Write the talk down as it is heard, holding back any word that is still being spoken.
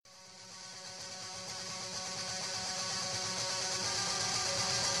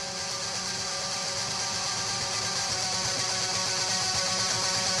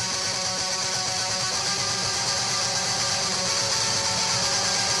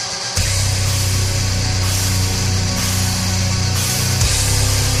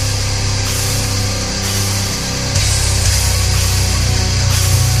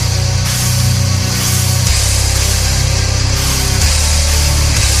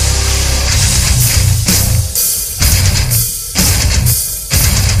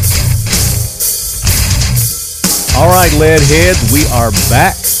right, lead heads, we are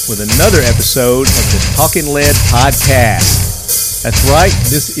back with another episode of the Talking Lead podcast. That's right,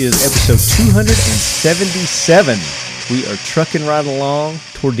 this is episode 277. We are trucking right along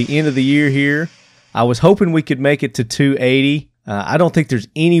toward the end of the year here. I was hoping we could make it to 280. I don't think there's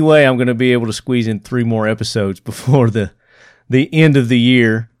any way I'm going to be able to squeeze in 3 more episodes before the end of the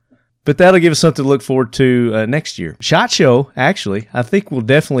year. But that'll give us something to look forward to next year. SHOT Show, actually, I think we'll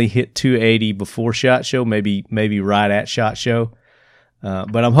definitely hit 280 before SHOT Show, maybe right at SHOT Show.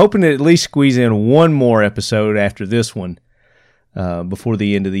 But I'm hoping to at least squeeze in 1 more episode after this one before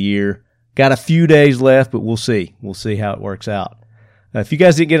the end of the year. Got a few days left, but we'll see. We'll see how it works out. If you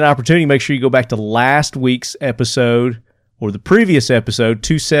guys didn't get an opportunity, make sure you go back to last week's episode or the previous episode,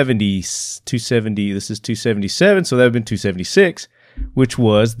 270. This is 277, so that would have been 276. Which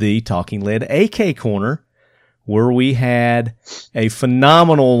was the Talking Lead AK Corner, where we had a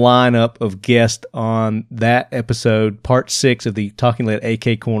phenomenal lineup of guests on that episode, part 6 of the Talking Lead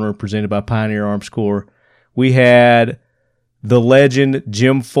AK Corner presented by Pioneer Arms Corps. We had the legend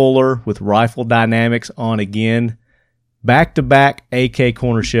Jim Fuller with Rifle Dynamics on again, back-to-back AK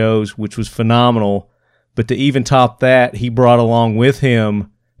Corner shows, which was phenomenal. But to even top that, he brought along with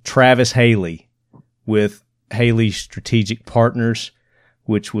him Travis Haley with Haley Strategic Partners,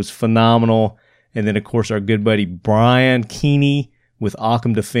 which was phenomenal. And then, of course, our good buddy Brian Keeney with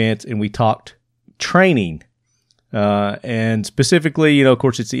Occam Defense, and we talked training. And specifically, of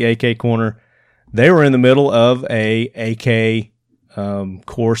course, it's the AK Corner. They were in the middle of a AK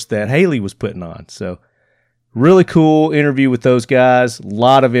course that Haley was putting on. So really cool interview with those guys. A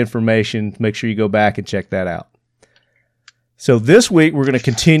lot of information. Make sure you go back and check that out. So this week, we're going to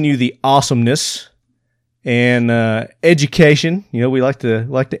continue the awesomeness and education. We like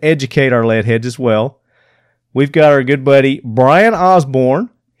to educate our lead heads as well. We've got our good buddy Brian Osborne.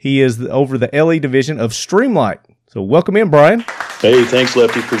 He is over the LE division of Streamlight. So welcome in, Brian. Hey, thanks,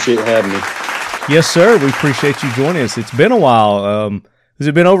 Lefty. Appreciate having me. Yes, sir. We appreciate you joining us. It's been a while. Has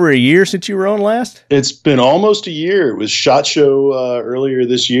it been over a year since you were on last? It's been almost a year. It was SHOT Show earlier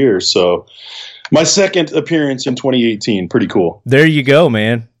this year. So my second appearance in 2018. Pretty cool. There you go,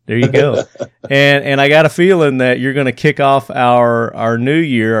 man. There you go. And I got a feeling that you're going to kick off our new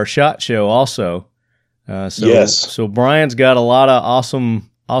year, our SHOT Show also. Yes. So Brian's got a lot of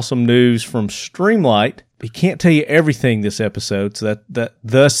awesome news from Streamlight. He can't tell you everything this episode, so that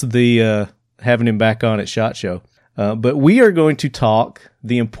thus the having him back on at SHOT Show. But we are going to talk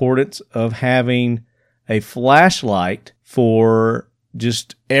the importance of having a flashlight for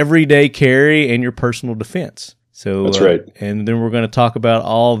just everyday carry and your personal defense. So that's right. And then we're going to talk about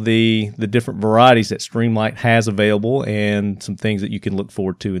all the different varieties that Streamlight has available and some things that you can look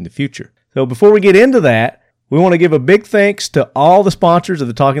forward to in the future. So before we get into that, we want to give a big thanks to all the sponsors of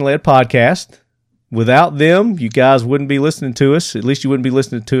the Talking Lead podcast. Without them, you guys wouldn't be listening to us. At least you wouldn't be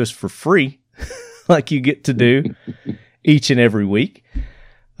listening to us for free like you get to do each and every week.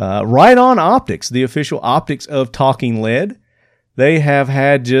 Right On Optics, the official optics of Talking Lead. They have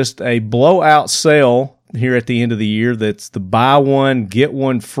had just a blowout sale here at the end of the year. That's the buy one, get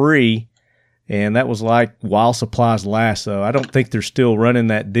one free. And that was like while supplies last. So I don't think they're still running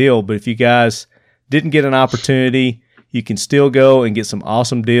that deal. But if you guys didn't get an opportunity, you can still go and get some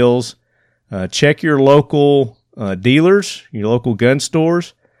awesome deals. Check your local dealers, your local gun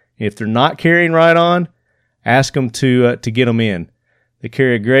stores. If they're not carrying Right On, ask them to get them in. They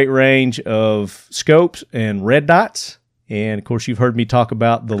carry a great range of scopes and red dots. And, of course, you've heard me talk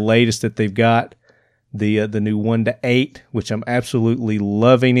about the latest that they've got. The new 1-8, which I'm absolutely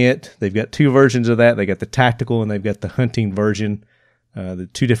loving it. They've got 2 versions of that. They got the tactical and they've got the hunting version. The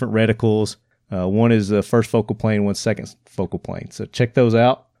 2 different reticles. One is the first focal plane, one second focal plane. So check those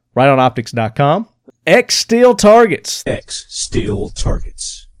out. RightOnOptics.com. X Steel Targets. X Steel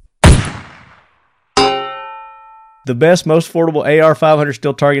Targets. The best, most affordable AR-500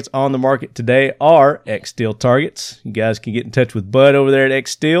 steel targets on the market today are X Steel Targets. You guys can get in touch with Bud over there at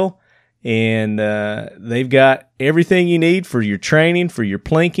X Steel. And they've got everything you need for your training, for your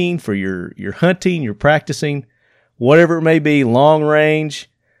plinking, for your hunting, your practicing, whatever it may be, long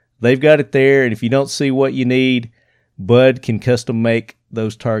range. They've got it there. And if you don't see what you need, Bud can custom make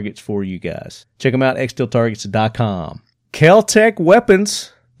those targets for you guys. Check them out, xsteeltargets.com. Kel-Tec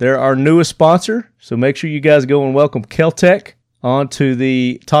Weapons, they're our newest sponsor. So make sure you guys go and welcome Kel-Tec onto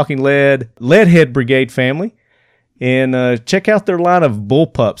the Talking Leadhead Brigade family. And check out their line of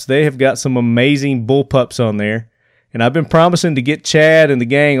bullpups. They have got some amazing bullpups on there. And I've been promising to get Chad and the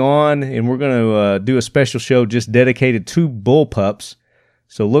gang on, and we're going to do a special show just dedicated to bullpups.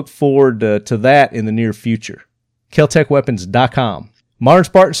 So look forward to that in the near future. KelTecWeapons.com. Modern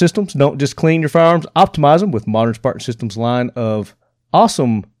Spartan Systems don't just clean your firearms, optimize them with Modern Spartan Systems line of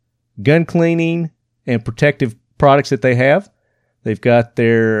awesome gun cleaning and protective products that they have. They've got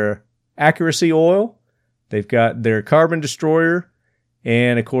their accuracy oil, they've got their carbon destroyer,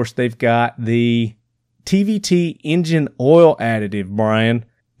 and of course they've got the TVT engine oil additive, Brian.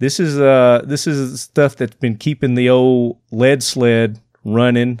 This is stuff that's been keeping the old lead sled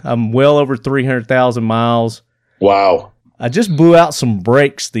running. I'm well over 300,000 miles. Wow. I just blew out some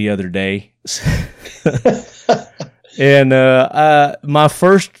brakes the other day. And my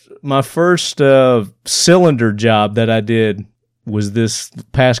first cylinder job that I did was this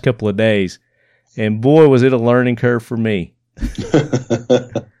past couple of days. And boy, was it a learning curve for me.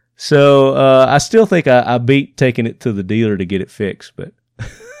 So I still think I beat taking it to the dealer to get it fixed. But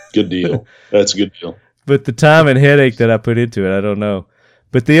good deal. That's a good deal. But the time and headache that I put into it, I don't know.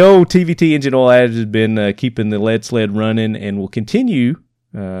 But the old TVT engine oil additive has been keeping the lead sled running and will continue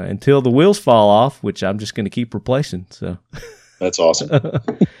until the wheels fall off, which I'm just going to keep replacing. So that's awesome.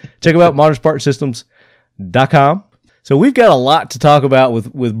 Check them out, modernspartansystems.com. So we've got a lot to talk about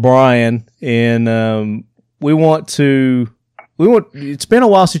with Brian, and it's been a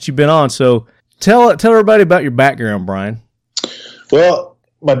while since you've been on, so tell everybody about your background, Brian. Well,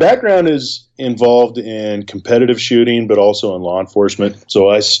 my background is involved in competitive shooting, but also in law enforcement. So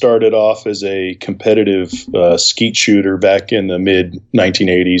I started off as a competitive skeet shooter back in the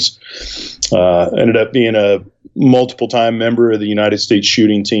mid-1980s. Ended up being a multiple-time member of the United States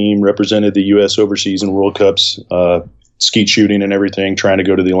shooting team, represented the U.S. overseas and World Cups, skeet shooting and everything, trying to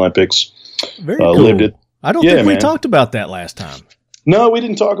go to the Olympics. Very cool. I don't think we talked about that last time. No, we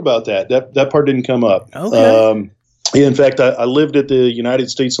didn't talk about that. That part didn't come up. Okay. Yeah, in fact, I lived at the United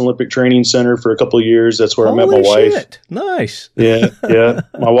States Olympic Training Center for a couple of years. That's where I met my wife. Shit. Nice. Yeah.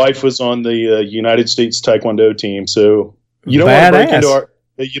 My wife was on the United States Taekwondo team. So you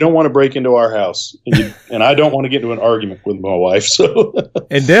don't want to break into our house, and I don't want to get into an argument with my wife. So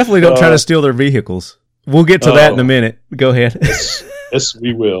and definitely don't try to steal their vehicles. We'll get to that in a minute. Go ahead. Yes,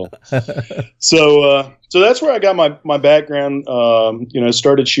 we will. So that's where I got my background.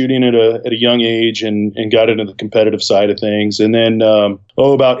 Started shooting at a young age and got into the competitive side of things. And then,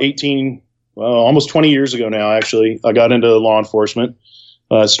 about almost 20 years ago now, actually, I got into law enforcement.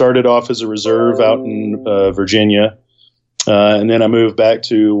 Started off as a reserve out in Virginia. And then I moved back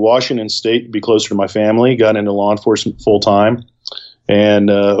to Washington State to be closer to my family, got into law enforcement full time. And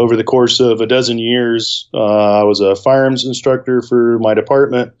over the course of a dozen years, I was a firearms instructor for my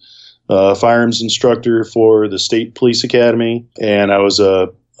department, firearms instructor for the State Police Academy, and I was a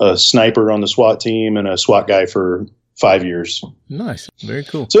sniper on the SWAT team and a SWAT guy for 5 years. Nice. Very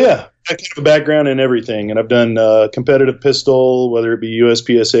cool. So, yeah, I kind of a background in everything. And I've done competitive pistol, whether it be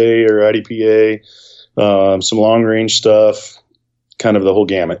USPSA or IDPA, some long-range stuff, kind of the whole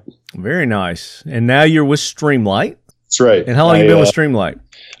gamut. Very nice. And now you're with Streamlight. That's right. And how long have you been with Streamlight?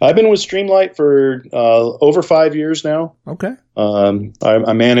 I've been with Streamlight for over 5 years now. Okay.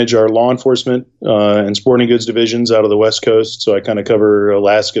 I manage our law enforcement and sporting goods divisions out of the West Coast, so I kind of cover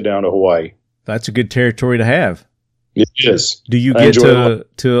Alaska down to Hawaii. That's a good territory to have. It is. Do you get to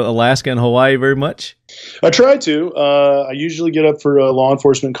Alaska and Hawaii very much? I try to. I usually get up for a law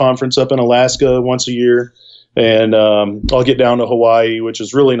enforcement conference up in Alaska once a year. And I'll get down to Hawaii, which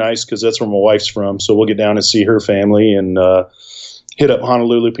is really nice because that's where my wife's from. So we'll get down and see her family and hit up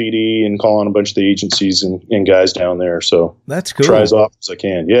Honolulu PD and call on a bunch of the agencies and guys down there. So that's cool. Try as often as I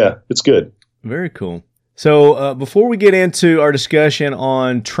can. Yeah, it's good. Very cool. So before we get into our discussion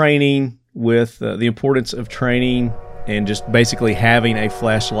on training with the importance of training and just basically having a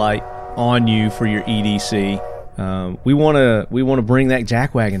flashlight on you for your EDC, we want to bring that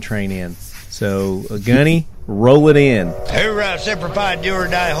jackwagon train in. So, Gunny, roll it in. Hoorah, Semper Fi, do or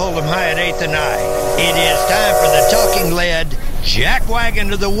die, hold 'em high at 8th and I. It is time for the Talking Lead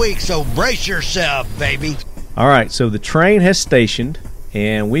Jackwagon of the Week, so brace yourself, baby. All right, so the train has stationed,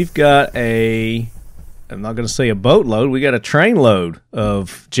 and we've got I'm not going to say a boatload, we got a train load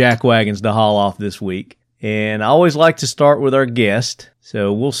of jackwagons to haul off this week. And I always like to start with our guest,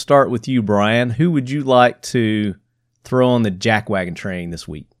 so we'll start with you, Brian. Who would you like to throw on the jackwagon train this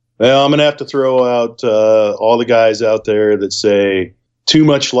week? Well, I'm going to have to throw out all the guys out there that say too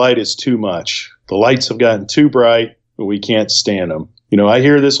much light is too much. The lights have gotten too bright, but we can't stand them. I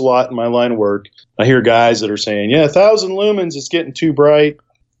hear this a lot in my line of work. I hear guys that are saying, 1,000 lumens, it's getting too bright.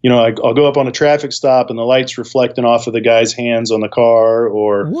 I'll go up on a traffic stop and the light's reflecting off of the guy's hands on the car.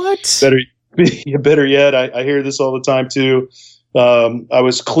 Or what? Better yet, I hear this all the time too. I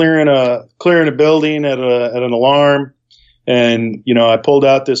was clearing a building at an alarm. And, I pulled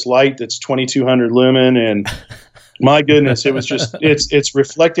out this light that's 2200 lumen and My goodness, it was just it's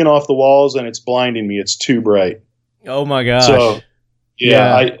reflecting off the walls and it's blinding me. It's too bright. Oh my gosh. So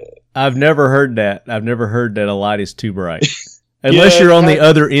I've never heard that. I've never heard that a light is too bright. Unless you're on the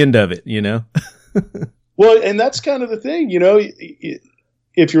other end of it, you know. Well, and that's kind of the thing, you know,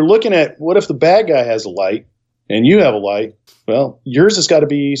 if you're looking at what if the bad guy has a light and you have a light, well, yours has got to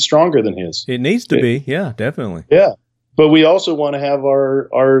be stronger than his. It needs to be. Yeah, definitely. Yeah. But we also want to have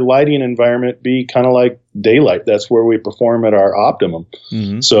our lighting environment be kind of like daylight. That's where we perform at our optimum.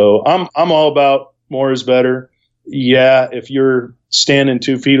 Mm-hmm. So I'm all about more is better. Yeah, if you're standing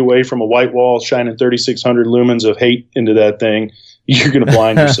 2 feet away from a white wall shining 3,600 lumens of hate into that thing, you're going to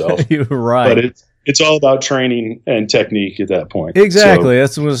blind yourself. You're right. But it's all about training and technique at that point. Exactly.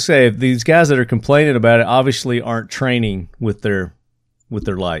 That's what I was going to say. If these guys that are complaining about it obviously aren't training with their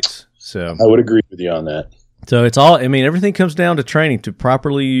lights. So I would agree with you on that. So it's all, I mean, everything comes down to training to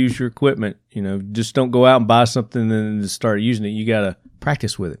properly use your equipment. You know, just don't go out and buy something and then just start using it. You got to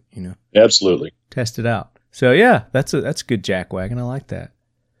practice with it, you know. Absolutely. Test it out. So yeah, that's a good jack wagon. I like that.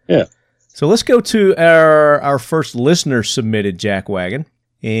 Yeah. So let's go to our first listener submitted jack wagon.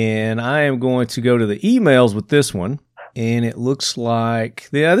 And I am going to go to the emails with this one. And it looks like,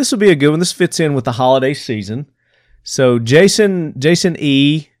 yeah, this will be a good one. This fits in with the holiday season. So Jason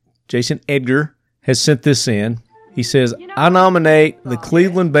Edgar has sent this in. He says, I nominate the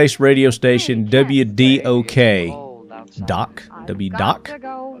Cleveland-based radio station WDOK, Doc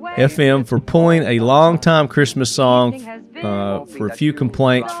FM for pulling a long-time Christmas song for a few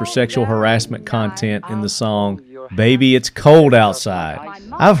complaints for sexual harassment content in the song "Baby It's Cold Outside."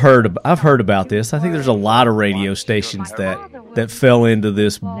 I've heard about this. I think there's a lot of radio stations that fell into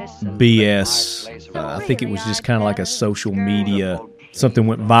this BS. I think it was just kind of like a social media. Something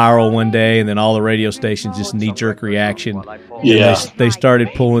went viral one day, and then all the radio stations just knee-jerk reaction. Yeah, they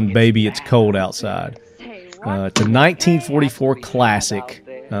started pulling "Baby It's Cold Outside." It's a 1944 classic.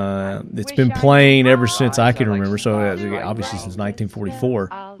 It's been playing ever since I can remember, so obviously since 1944.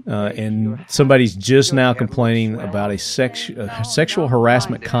 And somebody's just now complaining about a sexual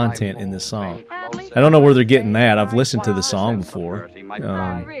harassment content in this song. I don't know where they're getting that. I've listened to the song before.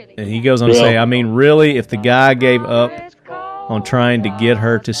 And he goes on to say, I mean, really, if the guy gave up on trying to get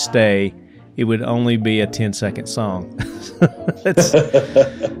her to stay, it would only be a 10-second song.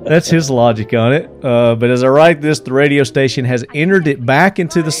 That's his logic on it. But as I write this, the radio station has entered it back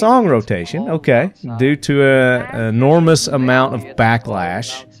into the song rotation, okay, due to an enormous amount of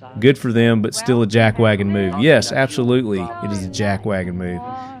backlash. Good for them, but still a jackwagon move. Yes, absolutely, it is a jackwagon move.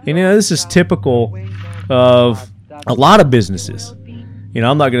 And, you know, this is typical of a lot of businesses. You know,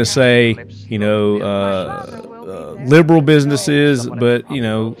 I'm not going to say, you know, liberal businesses, but, you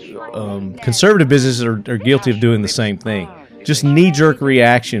know, conservative businesses are guilty of doing the same thing. Just knee-jerk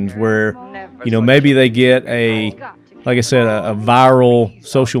reactions where, you know, maybe they get like I said, a viral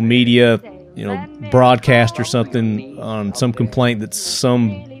social media, you know, broadcast or something on some complaint that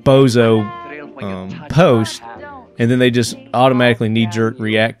some bozo post, and then they just automatically knee-jerk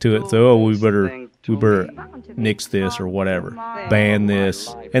react to it. So, oh, we better nix this or whatever, ban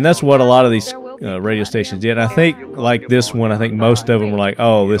this. And that's what a lot of these radio stations did. And I think, like this one, I think most of them were like,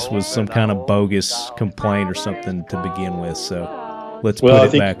 oh, this was some kind of bogus complaint or something to begin with, so let's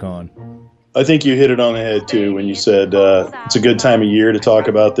put it back on. I think you hit it on the head, too, when you said it's a good time of year to talk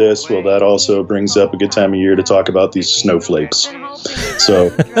about this. Well, that also brings up a good time of year to talk about these snowflakes. So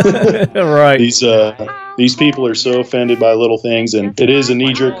right. These people are so offended by little things, and it is a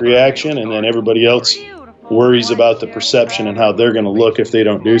knee-jerk reaction, and then everybody else worries about the perception and how they're going to look if they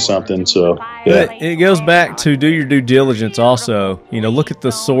don't do something. So yeah. It goes back to do your due diligence also. You know, look at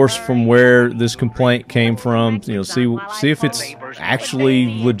the source from where this complaint came from. You know, see if it's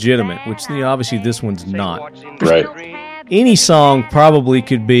actually legitimate, which, you know, obviously this one's not. Right. Any song probably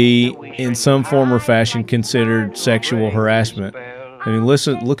could be in some form or fashion considered sexual harassment. I mean,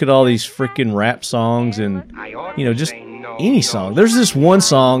 look at all these freaking rap songs and, you know, just any song. There's this one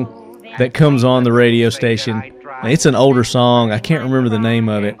song that comes on the radio station. It's an older song. I can't remember the name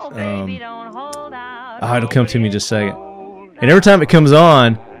of it. It'll come to me in just a second. And every time it comes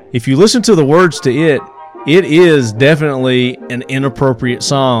on, if you listen to the words to it, it is definitely an inappropriate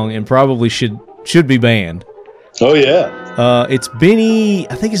song and probably should be banned. Oh, yeah. It's Benny,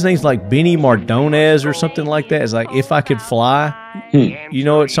 I think his name's like Benny Mardones or something like that. It's like If I Could Fly. You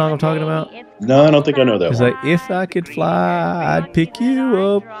know what song I'm talking about? No, I don't think I know that one. It's like, if I could fly, I'd pick you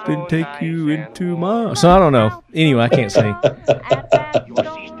up and take you into my... So I don't know. Anyway, I can't sing.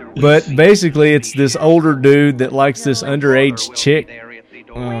 But basically, it's this older dude that likes this underage chick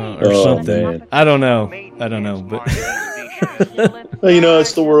or something. Man. I don't know. But well, you know,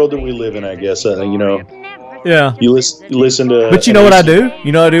 it's the world that we live in, I guess. You know, Yeah. You listen to. But you know what I do?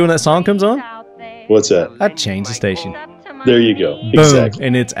 You know what I do when that song comes on? What's that? I change the station. There you go. Boom, Exactly.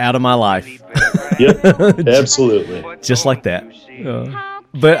 and it's out of my life. Yep. Absolutely. Just like that.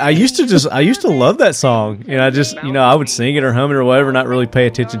 But I used to love that song, and I would sing it or hum it or whatever, not really pay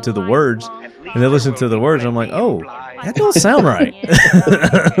attention to the words, and then listen to the words. And I'm like, oh, that don't sound right.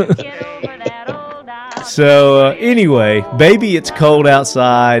 So anyway, Baby It's Cold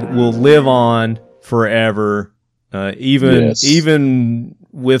Outside will live on forever, even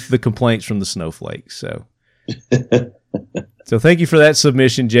with the complaints from the snowflakes. So, so thank you for that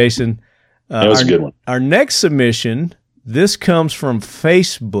submission, Jason. That was a good one. Our next submission, this comes from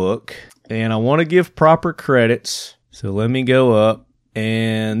Facebook, and I want to give proper credits. So let me go up,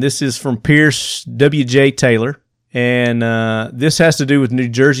 and this is from Pierce W.J. Taylor. And this has to do with New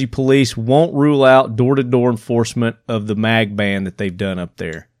Jersey police won't rule out door-to-door enforcement of the mag ban that they've done up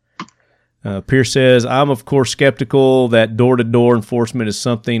there. Pierce says, I'm, of course, skeptical that door-to-door enforcement is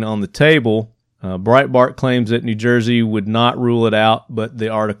something on the table. Breitbart claims that New Jersey would not rule it out, but the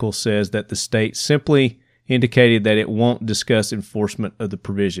article says that the state simply indicated that it won't discuss enforcement of the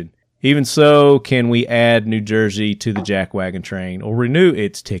provision. Even so, can we add New Jersey to the jackwagon train or renew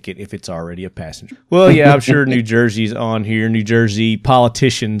its ticket if it's already a passenger? Well, yeah, I'm sure New Jersey's on here. New Jersey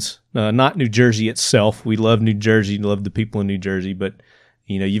politicians, not New Jersey itself. We love New Jersey, love the people in New Jersey, but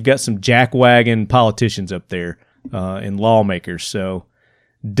you've got some jackwagon politicians up there and lawmakers. So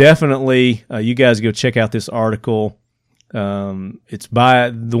definitely, you guys go check out this article. It's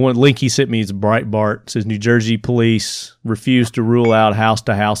by the one link he sent me is Breitbart. It says New Jersey police refuse to rule out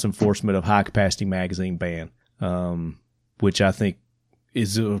house-to-house enforcement of high-capacity magazine ban, which I think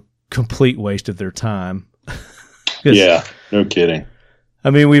is a complete waste of their time. Yeah, no kidding. I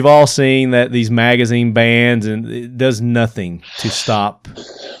mean, we've all seen that these magazine bans, and it does nothing to stop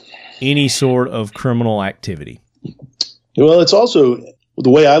any sort of criminal activity. Well, it's also... The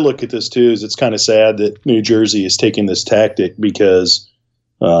way I look at this, too, is it's kind of sad that New Jersey is taking this tactic because,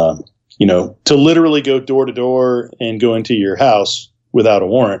 to literally go door to door and go into your house without a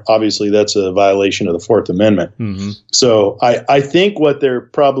warrant, obviously that's a violation of the Fourth Amendment. Mm-hmm. So I think what they're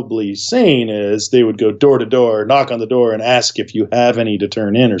probably saying is they would go door to door, knock on the door, and ask if you have any to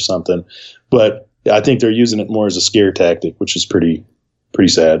turn in or something. But I think they're using it more as a scare tactic, which is pretty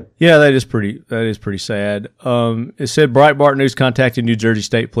sad. Yeah, that is pretty sad. It said Breitbart News contacted New Jersey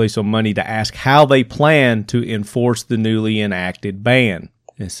State Police on Monday to ask how they plan to enforce the newly enacted ban.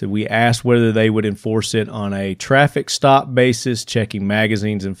 It said we asked whether they would enforce it on a traffic stop basis, checking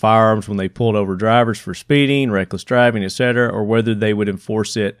magazines and firearms when they pulled over drivers for speeding, reckless driving, etc., or whether they would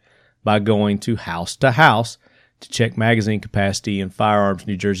enforce it by going to house to check magazine capacity and firearms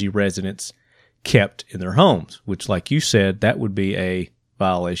New Jersey residents kept in their homes, which, like you said, that would be a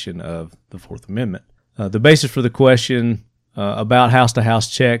violation of the Fourth Amendment. The basis for the question about house-to-house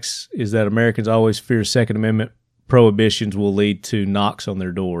checks is that Americans always fear Second Amendment prohibitions will lead to knocks on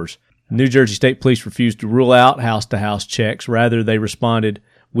their doors. New Jersey State Police refused to rule out house-to-house checks. Rather, they responded,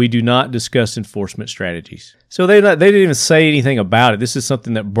 "We do not discuss enforcement strategies." So they didn't even say anything about it. This is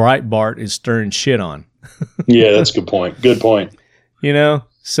something that Breitbart is stirring shit on. Yeah, that's a good point. Good point.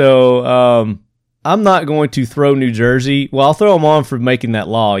 So I'm not going to throw New Jersey. Well, I'll throw them on for making that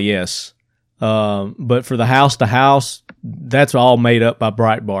law, yes. But for the house-to-house, that's all made up by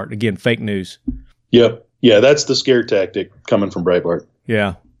Breitbart. Again, fake news. Yep. Yeah, that's the scare tactic coming from Breitbart.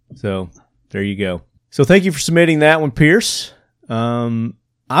 Yeah. So there you go. So thank you for submitting that one, Pierce.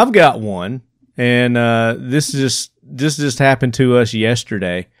 I've got one, and this just happened to us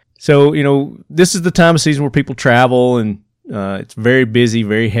yesterday. So, this is the time of season where people travel, and it's very busy,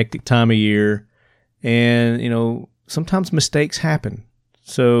 very hectic time of year. And, sometimes mistakes happen.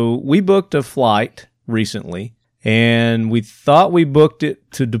 So we booked a flight recently, and we thought we booked it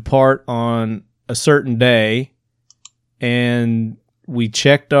to depart on a certain day, and we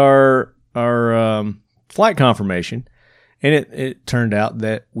checked our flight confirmation, and it turned out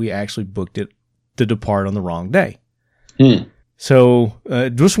that we actually booked it to depart on the wrong day. So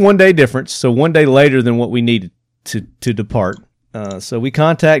just 1 day difference, so 1 day later than what we needed to depart. So we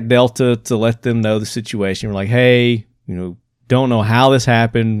contact Delta to let them know the situation. We're like, hey, don't know how this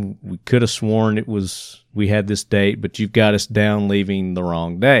happened. We could have sworn we had this date, but you've got us down leaving the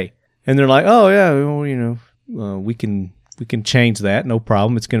wrong day. And they're like, oh yeah, well, we can change that, no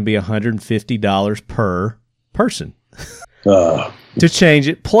problem. It's going to be $150 per person to change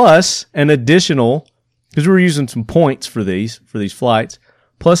it, plus an additional, because we were using some points for these flights,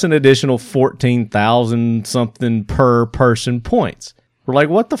 plus an additional 14,000 something per person points. We're like,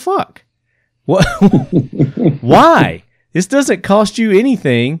 what the fuck? What? Why? This doesn't cost you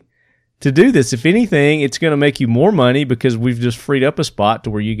anything to do this. If anything, it's going to make you more money because we've just freed up a spot to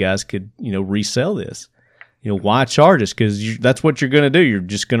where you guys could, resell this. Why charge us? Because that's what you're going to do. You're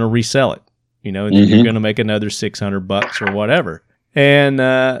just going to resell it, and then you're going to make another $600 or whatever. And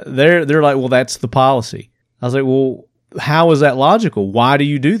they're like, well, that's the policy. I was like, well, how is that logical? Why do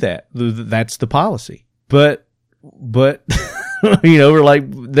you do that? That's the policy. But we're like,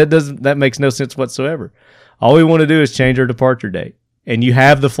 that makes no sense whatsoever. All we want to do is change our departure date. And you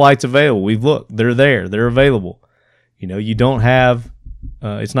have the flights available. We've looked. They're there. They're available. You don't have,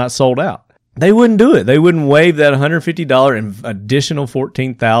 it's not sold out. They wouldn't do it. They wouldn't waive that $150 and additional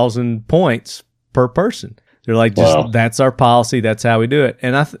 14,000 points per person. They're like, that's our policy. That's how we do it.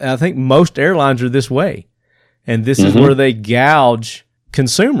 And I think most airlines are this way. And this is where they gouge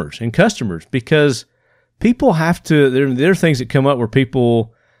consumers and customers because people have to, there are things that come up where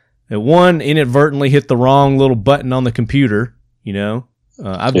people, one, inadvertently hit the wrong little button on the computer.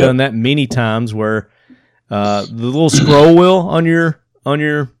 I've done that many times where the little scroll wheel on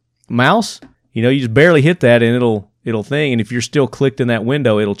your mouse, you just barely hit that and it'll thing. And if you're still clicked in that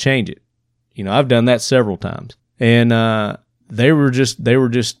window, it'll change it. I've done that several times. And they were just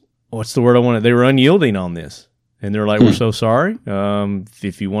what's the word I wanted? They were unyielding on this. And they're like, we're so sorry.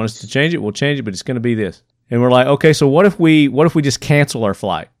 If you want us to change it, we'll change it, but it's going to be this. And we're like, okay, so what if we just cancel our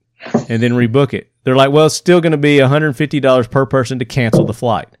flight and then rebook it? They're like, well, it's still going to be $150 per person to cancel the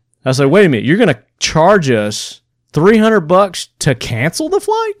flight. I was like, wait a minute, you're going to charge us $300 to cancel the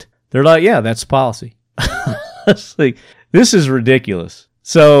flight? They're like, yeah, that's the policy. I was like, this is ridiculous.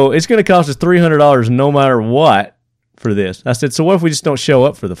 So it's going to cost us $300 no matter what for this. I said, so what if we just don't show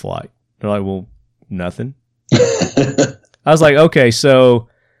up for the flight? They're like, well, nothing. I was like, okay, so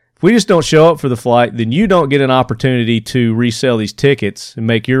if we just don't show up for the flight, then you don't get an opportunity to resell these tickets and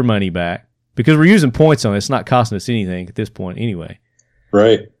make your money back because we're using points on it. It's not costing us anything at this point anyway.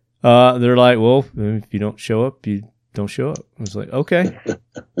 Right. They're like, well, if you don't show up, you don't show up. I was like, okay,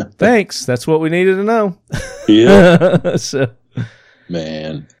 thanks. That's what we needed to know. Yeah.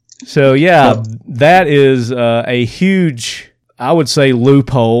 So yeah, that is a huge, I would say,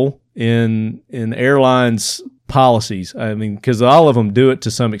 loophole in airlines policies. I mean, because all of them do it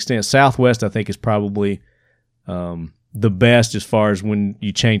to some extent. Southwest, I think, is probably the best as far as when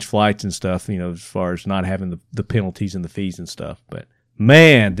you change flights and stuff, as far as not having the penalties and the fees and stuff. But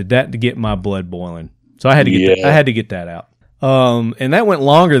man, did that get my blood boiling. So I had to get that out. And that went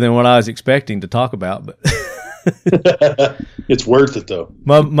longer than what I was expecting to talk about, but it's worth it though.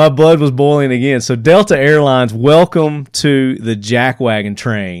 My blood was boiling again. So Delta Airlines, welcome to the jackwagon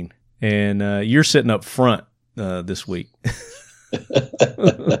train. And you're sitting up front this week.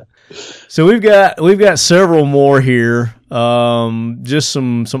 So we've got several more here. Just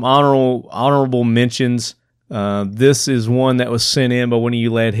some honorable mentions. This is one that was sent in by one of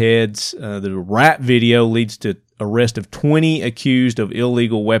you lead heads. The rap video leads to arrest of 20 accused of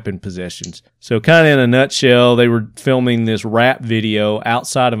illegal weapon possessions. So kind of in a nutshell, they were filming this rap video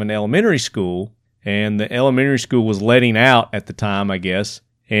outside of an elementary school, and the elementary school was letting out at the time, I guess.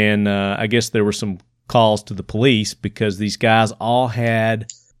 And I guess there were some calls to the police because these guys all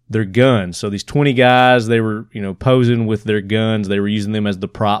had their guns. So these 20 guys, they were, posing with their guns. They were using them as the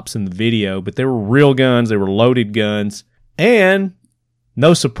props in the video, but they were real guns. They were loaded guns. And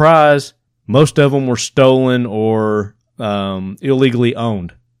no surprise, most of them were stolen or illegally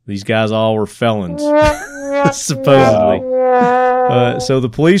owned. These guys all were felons, supposedly. So the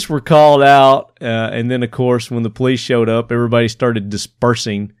police were called out, and then, of course, when the police showed up, everybody started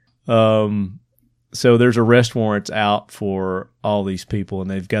dispersing. So there's arrest warrants out for all these people,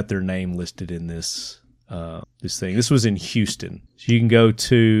 and they've got their name listed in this thing. This was in Houston. So you can go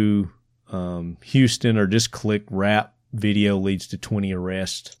to Houston or just click rap video leads to 20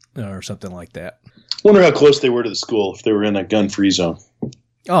 arrests or something like that. Wonder how close they were to the school if they were in that gun-free zone.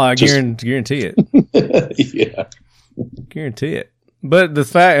 Oh, I guarantee it. Yeah. Guarantee it. But the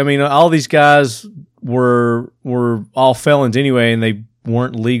fact, all these guys were all felons anyway, and they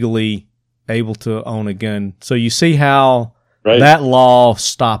weren't legally able to own a gun. So you see how that law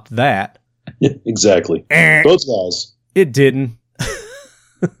stopped that. Exactly. Both laws. It didn't.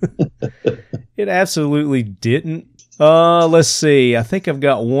 It absolutely didn't. Let's see. I think I've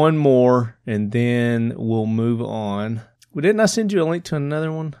got one more, and then we'll move on. Well, didn't I send you a link to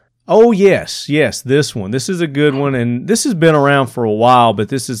another one? Oh, yes, this one. This is a good one, and this has been around for a while, but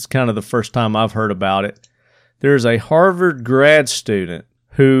this is kind of the first time I've heard about it. There's a Harvard grad student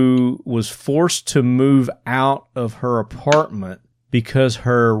who was forced to move out of her apartment because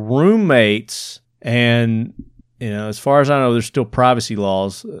her roommates, and as far as I know, there's still privacy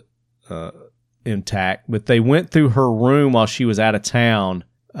laws intact, but they went through her room while she was out of town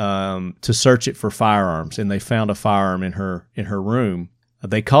to search it for firearms, and they found a firearm in her room.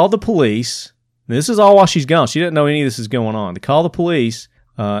 They called the police. This is all while she's gone. She didn't know any of this is going on. They called the police,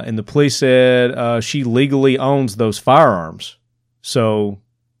 and the police said she legally owns those firearms. So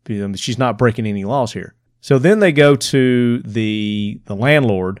she's not breaking any laws here. So then they go to the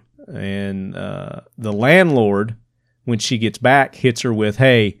landlord, and the landlord, when she gets back, hits her with,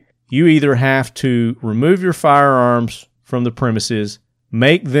 hey, you either have to remove your firearms from the premises,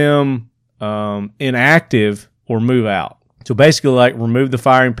 make them inactive, or move out. So basically, like, remove the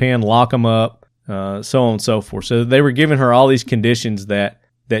firing pin, lock them up, so on and so forth. So they were giving her all these conditions that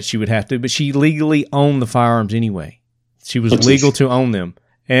she would have to, but she legally owned the firearms anyway. She was legal to own them.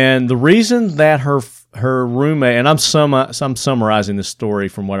 And the reason that her roommate, and I'm summarizing this story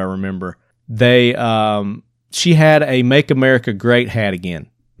from what I remember, she had a Make America Great hat again.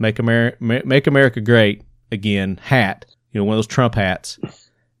 Make America Great again hat, one of those Trump hats,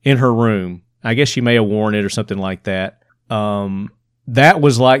 in her room. I guess she may have worn it or something like that. That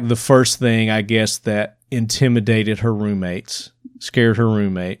was like the first thing, I guess, that intimidated her roommates, scared her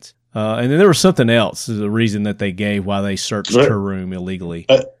roommates. And then there was something else, the reason that they gave why they searched her room illegally.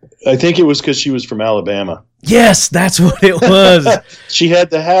 I think it was because she was from Alabama. Yes, that's what it was. She had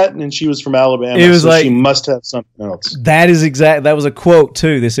the hat, and she was from Alabama. It was so she must have something else. That was a quote,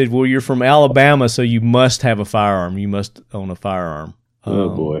 too. They said, well, you're from Alabama, so you must have a firearm. You must own a firearm. Oh,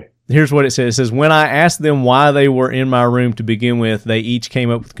 boy. Here's what it says. It says, when I asked them why they were in my room to begin with, they each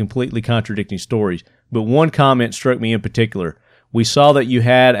came up with completely contradicting stories. But one comment struck me in particular. We saw that you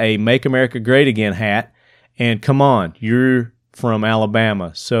had a Make America Great Again hat, and come on, you're from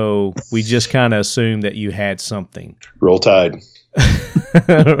Alabama, so we just kind of assumed that you had something. Roll Tide.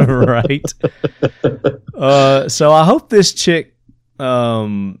 Right. So I hope this chick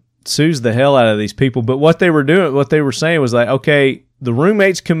sues the hell out of these people, but what they were saying was like, okay, the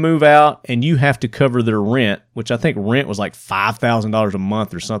roommates can move out, and you have to cover their rent, which I think rent was like $5,000 a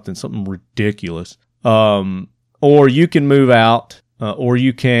month or something ridiculous. Or you can move out, or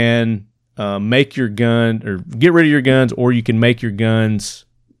you can make your gun, or get rid of your guns, or you can make your guns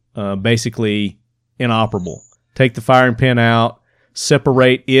basically inoperable. Take the firing pin out,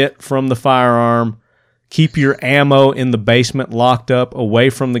 separate it from the firearm, keep your ammo in the basement locked up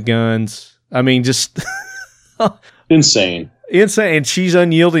away from the guns. I mean, just insane. And she's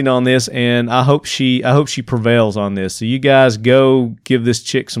unyielding on this, and I hope she prevails on this. So you guys go give this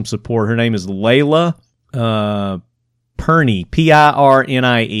chick some support. Her name is Layla Pirnie,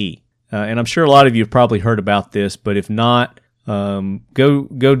 Pirnie. And I'm sure a lot of you have probably heard about this, but if not,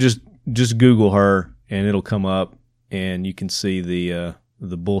 go just Google her, and it'll come up, and you can see the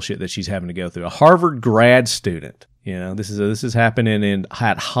bullshit that she's having to go through. A Harvard grad student. This is happening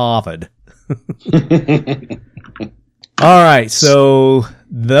at Harvard. All right, so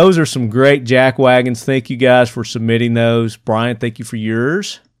those are some great jack wagons. Thank you guys for submitting those. Brian, thank you for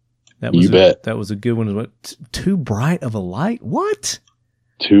yours. You bet. That was a good one. What? Too bright of a light? What?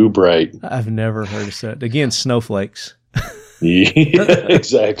 Too bright. I've never heard of that. Again, snowflakes. Yeah,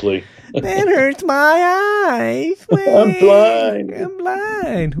 exactly. That hurts my eyes. I'm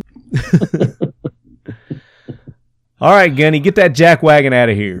blind. All right, Gunny, get that jack wagon out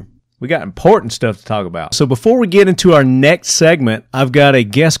of here. We got important stuff to talk about. So before we get into our next segment, I've got a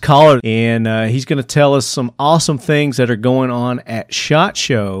guest caller, and he's going to tell us some awesome things that are going on at SHOT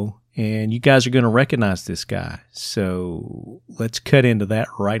Show, and you guys are going to recognize this guy. So let's cut into that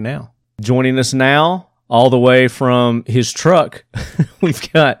right now. Joining us now, all the way from his truck,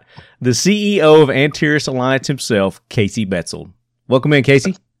 we've got the CEO of Antares Alliance himself, Casey Betzel. Welcome in,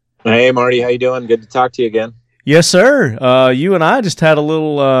 Casey. Hey, Marty. How you doing? Good to talk to you again. Yes, sir. You and I just had a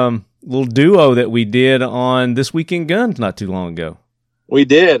little duo that we did on This Week in Guns not too long ago. We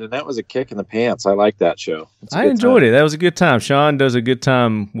did, and that was a kick in the pants. I like that show. I enjoyed it. That was a good time. Sean does a good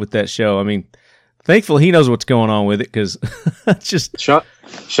time with that show. I mean, thankfully he knows what's going on with it, because just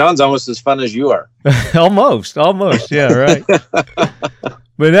Sean's almost as fun as you are. almost, yeah, right.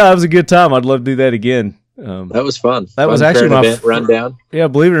 But no, it was a good time. I'd love to do that again. That was fun. That was actually my rundown. Yeah,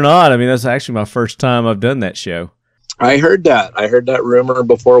 believe it or not, I mean, that's actually my first time I've done that show. I heard that. I heard that rumor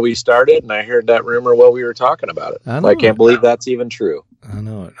before we started, and I heard that rumor while we were talking about it. I can't believe that's even true. I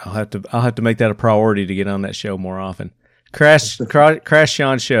know it. I'll have to make that a priority to get on that show more often. Crash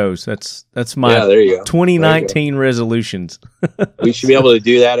Sean shows. That's my 2019 resolutions. We should be able to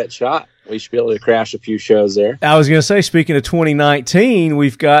do that at SHOT. We should be able to crash a few shows there. I was going to say, speaking of 2019,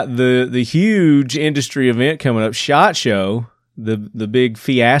 we've got the huge industry event coming up, SHOT Show, the big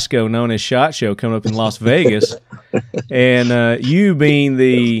fiasco known as SHOT Show coming up in Las Vegas. And you being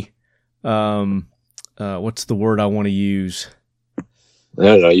the, what's the word I want to use? I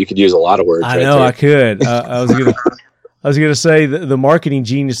don't know. You could use a lot of words. I know I could. I was gonna say the marketing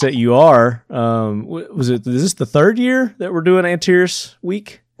genius that you are. Is this the third year that we're doing Antares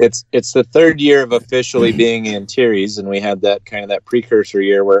Week? It's the third year of officially being Antares, and we had that precursor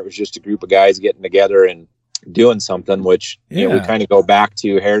year where it was just a group of guys getting together and doing something, which we kind of go back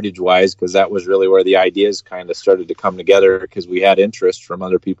to heritage wise, because that was really where the ideas kind of started to come together, because we had interest from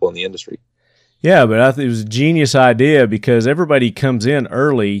other people in the industry. Yeah, but I think it was a genius idea, because everybody comes in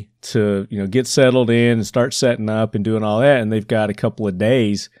early to get settled in and start setting up and doing all that, and they've got a couple of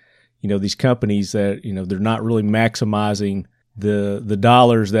days. These companies that they're not really maximizing the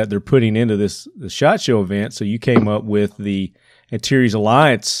dollars that they're putting into the SHOT Show event. So you came up with the Antares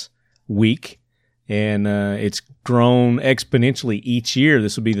Alliance Week. And it's grown exponentially each year.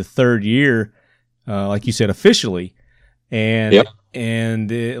 This will be the third year, like you said, officially. And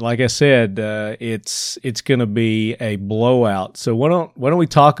like I said, it's going to be a blowout. So why don't we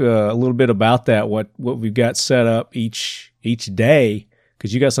talk a little bit about that? What we've got set up each day,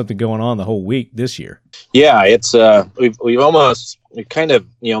 because you got something going on the whole week this year. Yeah, it's we've kind of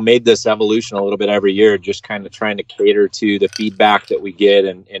made this evolution a little bit every year, just kind of trying to cater to the feedback that we get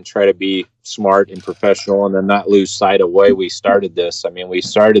and try to be smart and professional, and then not lose sight of why we started this. I mean, we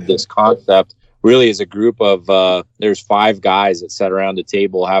started this concept really as a group of there's 5 guys that sat around a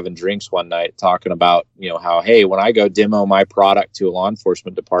table having drinks one night talking about how, hey, when I go demo my product to a law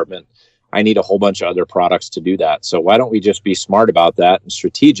enforcement department, I need a whole bunch of other products to do that. So why don't we just be smart about that and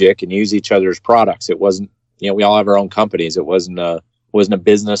strategic and use each other's products? It wasn't, we all have our own companies. It wasn't a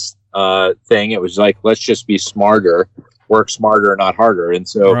business thing. It was like, let's just be smarter, work smarter, not harder. And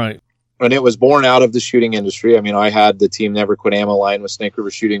so, and it was born out of the shooting industry. I mean, I had the Team Never Quit Ammo line with Snake River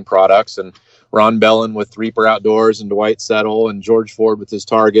Shooting Products, and Ron Bellin with Reaper Outdoors, and Dwight Settle and George Ford with his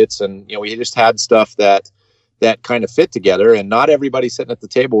targets. And, we just had stuff that kind of fit together, and not everybody sitting at the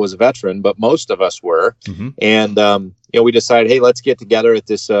table was a veteran, but most of us were. Mm-hmm. And, we decided, hey, let's get together at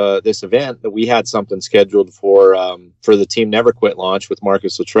this event. That we had something scheduled for the Team Never Quit launch with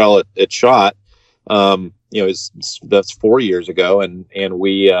Marcus Luttrell at SHOT. That's 4 years ago. And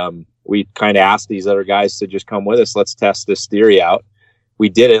we kind of asked these other guys to just come with us. Let's test this theory out. We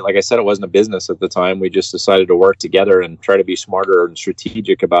did it. Like I said, it wasn't a business at the time. We just decided to work together and try to be smarter and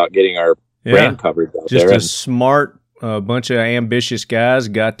strategic about getting our brand coverage out just there. Just a smart bunch of ambitious guys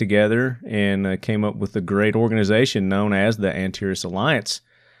got together and came up with a great organization known as the Antares Alliance.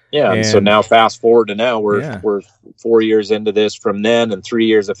 Yeah, and so now fast forward to now, we're 4 years into this from then, and 3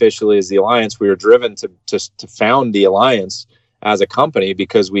 years officially as the Alliance. We were driven to found the Alliance as a company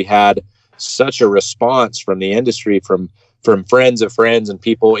because we had such a response from the industry, from friends of friends and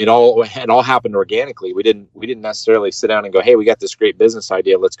people. It all happened organically. We didn't necessarily sit down and go, hey, we got this great business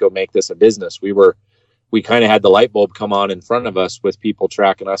idea, let's go make this a business. We kind of had the light bulb come on in front of us, with people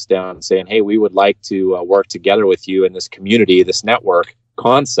tracking us down and saying, hey, we would like to work together with you in this community, this network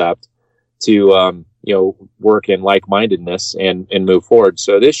concept, to work in like-mindedness and move forward.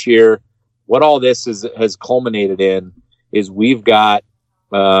 So this year, what all this has culminated in is we've got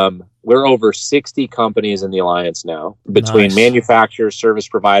we're over 60 companies in the Alliance now, between manufacturers, service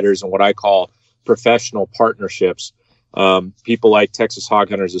providers, and what I call professional partnerships. People like Texas Hog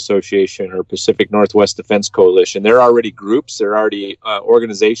Hunters Association or Pacific Northwest Defense Coalition. They're already groups. They're already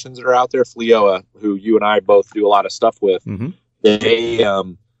organizations that are out there. FLEOA, who you and I both do a lot of stuff with,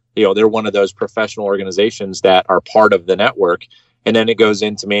 they're one of those professional organizations that are part of the network. And then it goes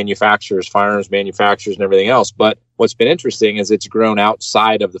into manufacturers, firearms manufacturers, and everything else. But what's been interesting is it's grown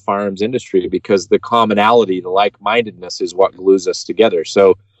outside of the firearms industry, because the commonality, the like-mindedness, is what glues us together.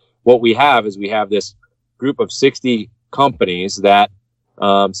 So what we have is this group of 60 companies that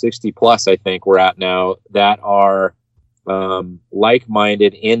 60 plus, I think we're at now, that are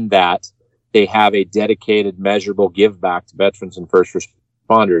like-minded in that they have a dedicated, measurable give back to veterans and first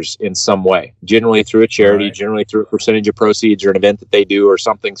responders in some way, generally through a charity, generally through a percentage of proceeds or an event that they do or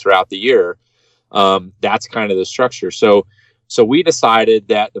something throughout the year. That's kind of the structure. So we decided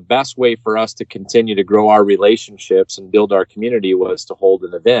that the best way for us to continue to grow our relationships and build our community was to hold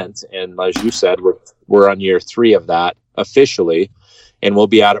an event. And as you said, we're on year 3 of that officially, and we'll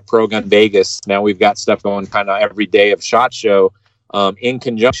be out at Pro Gun Vegas. Now we've got stuff going kind of every day of SHOT Show, in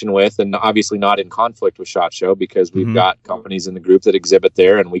conjunction with, and obviously not in conflict with SHOT Show, because we've got companies in the group that exhibit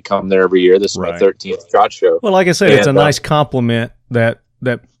there, and we come there every year. This is my 13th SHOT Show. Well, like I said, it's a nice compliment that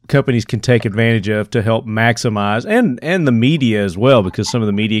companies can take advantage of to help maximize, and the media as well, because some of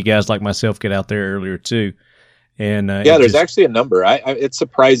the media guys like myself get out there earlier too. And there's actually a number. It's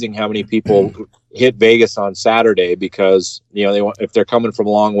surprising how many people hit Vegas on Saturday, because if they're coming from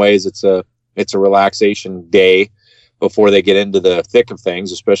long ways, it's a relaxation day. before they get into the thick of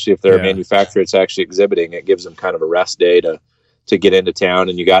things, especially if they're a manufacturer that's actually exhibiting. It gives them kind of a rest day to get into town.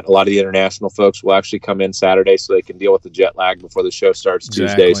 And you got a lot of the international folks will actually come in Saturday so they can deal with the jet lag before the show starts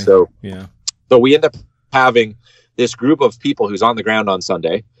Tuesday. So we end up having this group of people who's on the ground on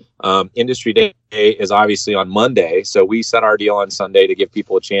Sunday. Industry Day is obviously on Monday. So we set our deal on Sunday to give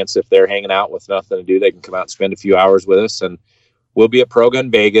people a chance, if they're hanging out with nothing to do, they can come out and spend a few hours with us. And we'll be at Pro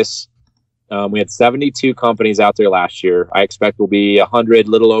Gun Vegas. We had 72 companies out there last year. I expect we'll be 100,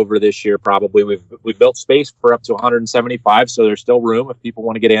 little over this year probably. We've built space for up to 175, so there's still room if people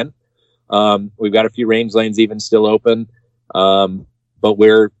want to get in. We've got a few range lanes even still open, but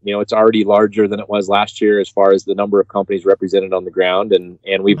it's already larger than it was last year as far as the number of companies represented on the ground,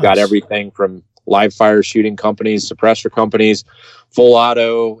 and we've got everything from live fire shooting companies, suppressor companies, full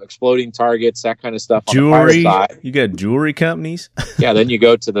auto, exploding targets, that kind of stuff. Jewelry, on the fire side. You got jewelry companies. Yeah, then you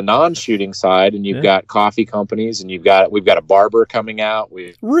go to the non-shooting side, and you've got coffee companies, and we've got a barber coming out.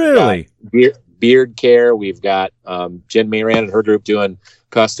 We've really got beard care. We've got Jen Mayran and her group doing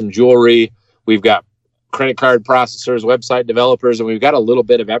custom jewelry. We've got credit card processors, website developers, and we've got a little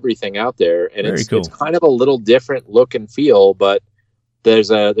bit of everything out there. And it's kind of a little different look and feel, but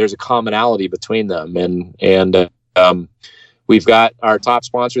there's a commonality between them. And we've got our top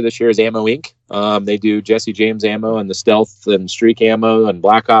sponsor this year is Ammo Inc. They do Jesse James ammo and the Stealth and Streak ammo and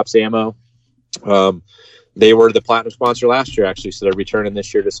Black Ops ammo. They were the platinum sponsor last year, actually, so they're returning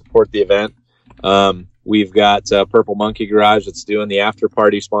this year to support the event. We've got Purple Monkey Garage that's doing the after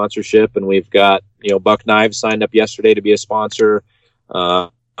party sponsorship, and we've got Buck Knives signed up yesterday to be a sponsor.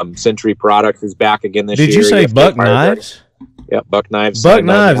 Century Products is back again this year. Did you say Buck Knives? Yep, Buck Knives. Buck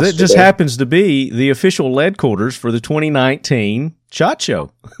Knives. It just happens to be the official lead quarters for the 2019 SHOT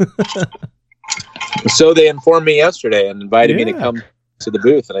Show. So they informed me yesterday and invited me to come to the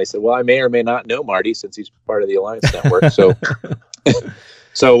booth, and I said, "Well, I may or may not know Marty since he's part of the Alliance Network." So,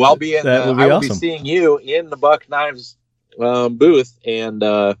 so I'll be in. I will be seeing you in the Buck Knives booth, and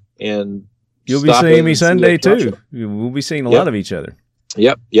you'll be seeing me Sunday too. We'll be seeing a lot of each other.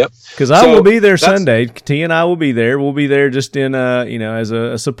 Yep. Because I will be there Sunday. T and I will be there. We'll be there just in as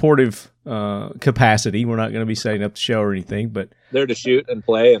a supportive capacity. We're not going to be setting up the show or anything, but there to shoot and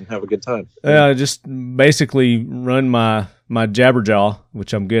play and have a good time. Just basically run my jabberjaw,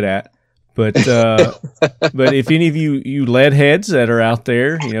 which I'm good at. But but if any of you lead heads that are out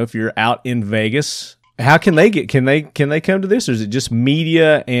there, if you're out in Vegas, how can they can they come to this, or is it just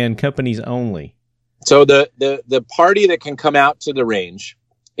media and companies only? So the party that can come out to the range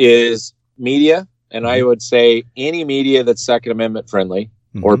is media, and I would say any media that's Second Amendment friendly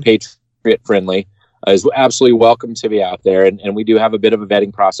or Patriot friendly is absolutely welcome to be out there. And we do have a bit of a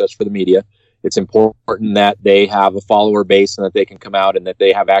vetting process for the media. It's important that they have a follower base and that they can come out and that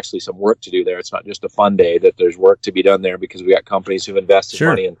they have actually some work to do there. It's not just a fun day, that there's work to be done there, because we got companies who've invested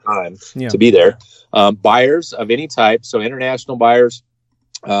money and time to be there. Buyers of any type, so international buyers,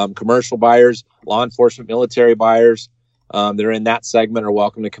 commercial buyers, law enforcement, military buyers that are in that segment are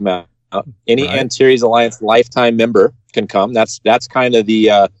welcome to come out. Any Antares Alliance lifetime member can come. That's kind of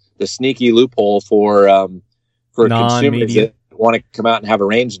the sneaky loophole for consumers that want to come out and have a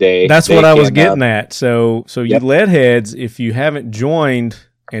range day. That's what I was getting at. So you lead heads, if you haven't joined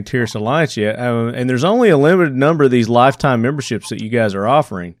Antares Alliance yet, and there's only a limited number of these lifetime memberships that you guys are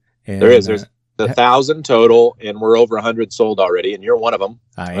offering. And, there's 1,000 total, and we're over 100 sold already, and you're one of them.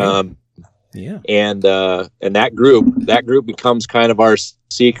 I am. And that group becomes kind of our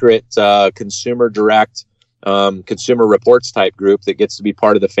secret consumer direct consumer reports type group that gets to be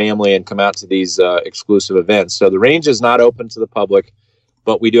part of the family and come out to these exclusive events. So the range is not open to the public,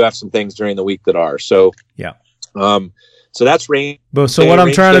 but we do have some things during the week that are. So so that's range. But so what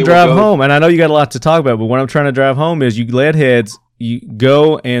I'm trying to drive home, and I know you got a lot to talk about, but what I'm trying to drive home is, you lead heads, you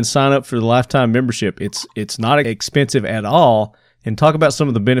go and sign up for the lifetime membership. It's not expensive at all. And talk about some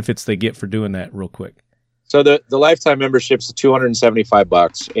of the benefits they get for doing that real quick. So the lifetime membership's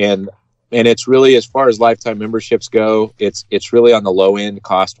 $275, and it's really, as far as lifetime memberships go, it's really on the low end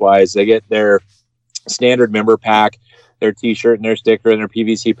cost wise. They get their standard member pack, their T-shirt and their sticker and their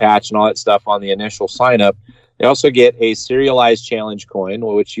PVC patch and all that stuff on the initial sign up. They also get a serialized challenge coin,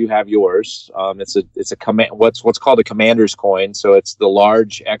 which you have yours. It's what's called a commander's coin. So it's the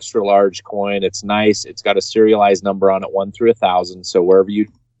large, extra large coin. It's nice. It's got a serialized number on it, 1 through 1,000. So wherever you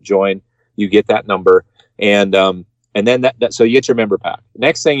join, you get that number. And then so you get your member pack.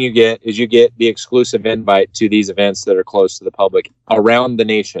 Next thing you get the exclusive invite to these events that are close to the public around the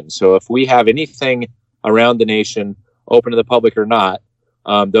nation. So if we have anything around the nation, open to the public or not,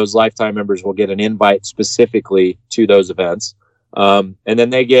 those lifetime members will get an invite specifically to those events. And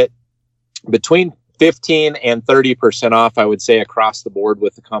then they get between 15 and 30% off, I would say, across the board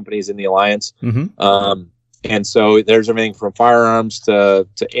with the companies in the alliance. And so there's everything from firearms to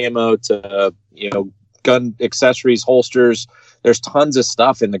ammo to, gun accessories, holsters. There's tons of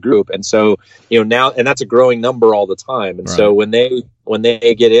stuff in the group. And so, now, and that's a growing number all the time. And so when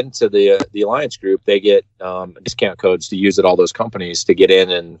they get into the alliance group, they get discount codes to use at all those companies to get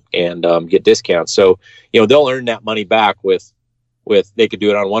in and get discounts. So, they'll earn that money back with they could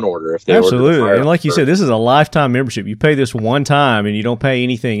do it on one order if they absolutely. And like you said, this is a lifetime membership. You pay this one time and you don't pay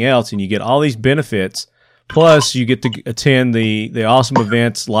anything else, and you get all these benefits. Plus, you get to attend the awesome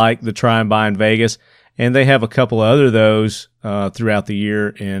events like the Try and Buy in Vegas. And they have a couple of other those throughout the year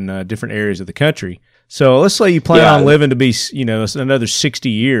in different areas of the country. So let's say you plan on living to be, another 60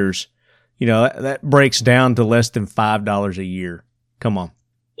 years. That breaks down to less than $5 a year. Come on.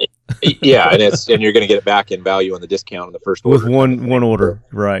 Yeah, and you're going to get it back in value on the discount on the first order. With one order,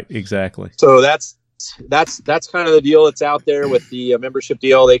 right? Exactly. So that's kind of the deal that's out there with the membership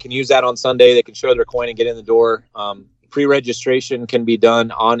deal. They can use that on Sunday. They can show their coin and get in the door. Pre-registration can be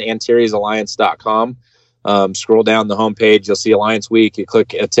done on AntariesAlliance.com. Scroll down the homepage, you'll see Alliance Week. You click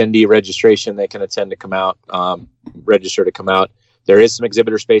attendee registration. They can attend to come out, register to come out. There is some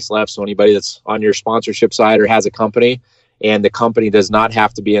exhibitor space left, so anybody that's on your sponsorship side or has a company, and the company does not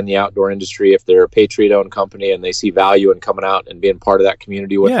have to be in the outdoor industry. If they're a Patriot-owned company and they see value in coming out and being part of that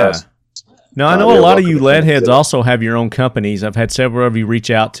community with us. Now, I know a lot of you lead heads also have your own companies. I've had several of you reach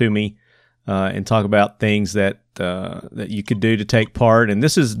out to me and talk about things that you could do to take part. And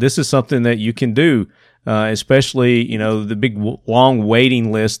this is something that you can do, especially, the big long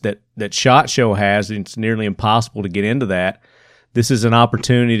waiting list that SHOT Show has. It's nearly impossible to get into that. This is an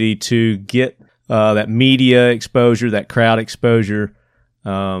opportunity to get that media exposure, that crowd exposure,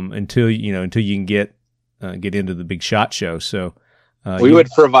 until you can get into the big SHOT Show. So we would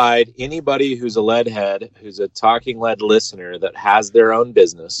provide anybody who's a lead head, who's a Talking Lead listener that has their own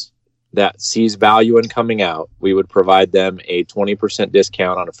business that sees value in coming out. We would provide them a 20%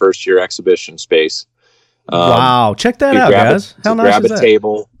 discount on a first-year exhibition space. Wow, check that out, guys! How nice is that? Grab a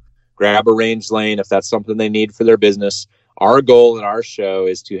table, grab a range lane if that's something they need for their business. Our goal at our show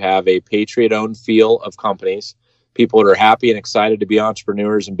is to have a Patriot-owned feel of companies, people that are happy and excited to be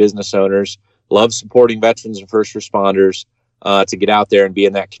entrepreneurs and business owners, love supporting veterans and first responders, to get out there and be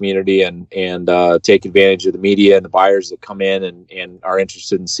in that community and take advantage of the media and the buyers that come in and are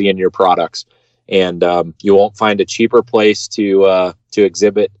interested in seeing your products. And you won't find a cheaper place to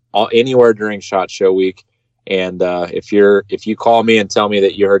exhibit anywhere during SHOT Show Week. And if you call me and tell me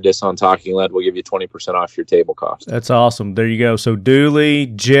that you heard this on Talking Lead, we'll give you 20% off your table cost. That's awesome. There you go. So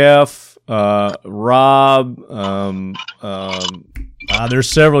Dooley, Jeff, Rob, there's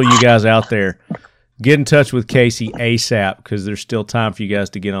several of you guys out there. Get in touch with Casey ASAP because there's still time for you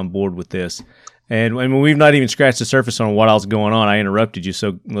guys to get on board with this. And we've not even scratched the surface on what else is going on. I interrupted you,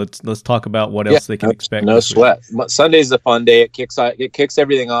 so let's talk about what else they can expect. No sweat. Sunday's the fun day. It kicks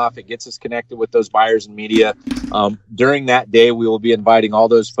everything off. It gets us connected with those buyers and media. During that day, we will be inviting all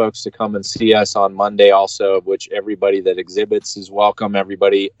those folks to come and see us on Monday, also, of which everybody that exhibits is welcome.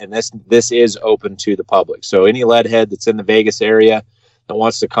 Everybody, and this is open to the public. So any lead head that's in the Vegas area that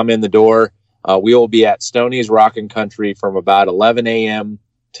wants to come in the door. We will be at Stoney's Rockin' Country from about 11 a.m.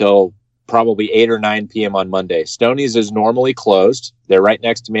 till probably 8 or 9 p.m. on Monday. Stoney's is normally closed. They're right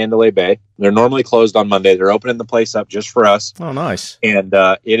next to Mandalay Bay. They're normally closed on Monday. They're opening the place up just for us. Oh, nice. And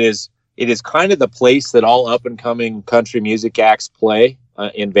it is kind of the place that all up-and-coming country music acts play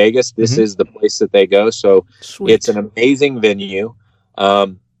in Vegas. This is the place that they go. So Sweet. It's an amazing venue.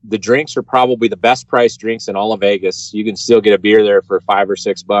 The drinks are probably the best priced drinks in all of Vegas. You can still get a beer there for $5 or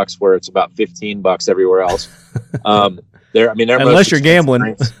 $6, where it's about $15 everywhere else. Unless you're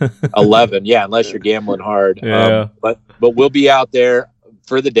gambling. 11, yeah, unless you're gambling hard. Yeah. But we'll be out there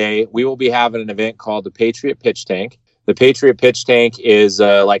for the day. We will be having an event called the Patriot Pitch Tank. The Patriot Pitch Tank is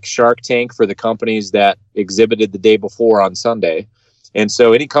like Shark Tank for the companies that exhibited the day before on Sunday. And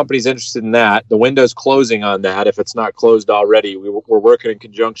so any companies interested in that, the window's closing on that. If it's not closed already, we're working in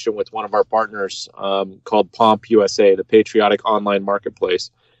conjunction with one of our partners called Pomp USA, the Patriotic Online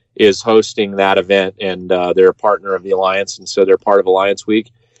Marketplace, is hosting that event. And they're a partner of the Alliance. And so they're part of Alliance Week.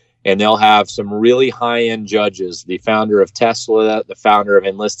 And they'll have some really high-end judges. The founder of Tesla, the founder of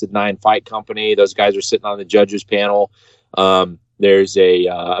Enlisted 9 Fight Company. Those guys are sitting on the judges panel. There's a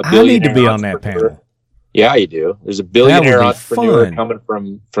billionaire. I need to be on that panel. Yeah, you do. There's a billionaire entrepreneur coming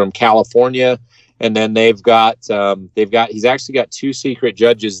from California, and then he's actually got 2 secret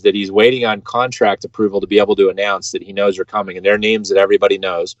judges that he's waiting on contract approval to be able to announce that he knows are coming, and they're names that everybody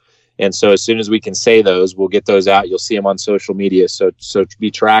knows. And so as soon as we can say those, we'll get those out. You'll see them on social media. So be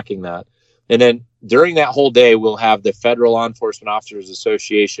tracking that. And then during that whole day, we'll have the Federal Law Enforcement Officers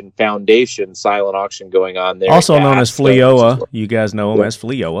Association Foundation silent auction going on there. Also known as FLEOA. You guys know them as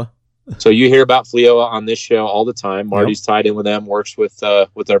FLEOA. So you hear about FLEOA on this show all the time. Marty's tied in with them, works with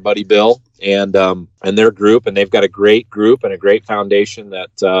our buddy Bill and their group, and they've got a great group and a great foundation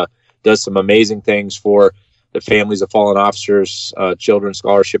that does some amazing things for the families of fallen officers, children's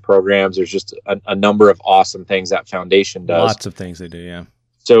scholarship programs. There's just a number of awesome things that foundation does. Lots of things they do, yeah.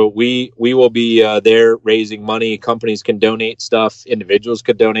 So we will be there raising money. Companies can donate stuff. Individuals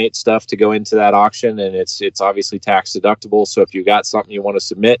could donate stuff to go into that auction, and it's obviously tax deductible. So if you got something you want to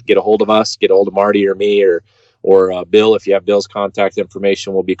submit, get a hold of us, get a hold of Marty or me or Bill. If you have Bill's contact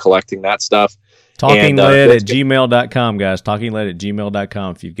information, we'll be collecting that stuff. TalkingLead at gmail.com, guys. TalkingLead at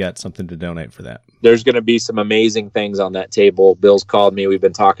gmail.com if you've got something to donate for that. There's going to be some amazing things on that table. Bill's called me. We've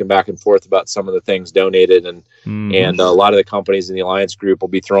been talking back and forth about some of the things donated, and a lot of the companies in the Alliance group will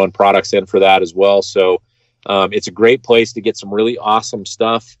be throwing products in for that as well. So it's a great place to get some really awesome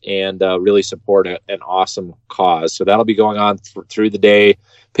stuff and really support an awesome cause. So that'll be going on through the day.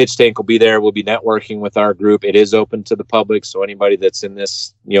 Pitch Tank will be there. We'll be networking with our group. It is open to the public, so anybody that's in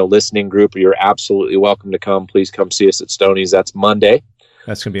this listening group, you're absolutely welcome to come. Please come see us at Stoney's. That's Monday.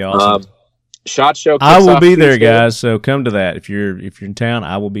 That's gonna be awesome. SHOT Show. I will be there, guys. So come to that. If you're in town,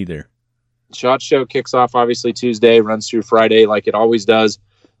 I will be there. SHOT Show kicks off obviously Tuesday, runs through Friday like it always does.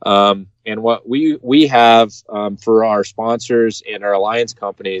 And what we have for our sponsors and our alliance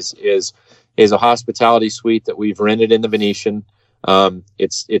companies is a hospitality suite that we've rented in the Venetian.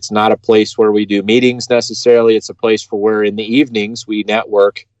 It's not a place where we do meetings necessarily. It's a place for where in the evenings we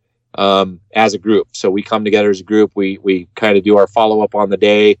network as a group. So we come together as a group. We kind of do our follow up on the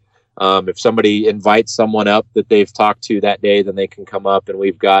day. If somebody invites someone up that they've talked to that day, then they can come up, and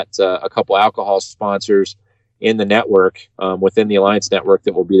we've got a couple alcohol sponsors in the network, within the Alliance network,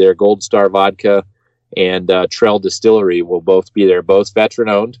 that will be there. Gold Star Vodka and Trell Distillery will both be there, both veteran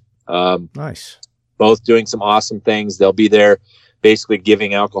owned. Nice. Both doing some awesome things. They'll be there basically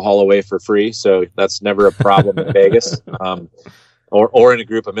giving alcohol away for free. So that's never a problem in Vegas, or in a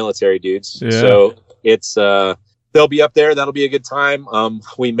group of military dudes. Yeah. So it's, they'll be up there. That'll be a good time.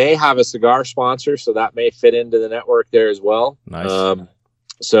 We may have a cigar sponsor, so that may fit into the network there as well. Nice.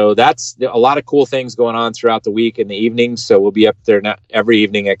 So that's a lot of cool things going on throughout the week in the evenings. So we'll be up there every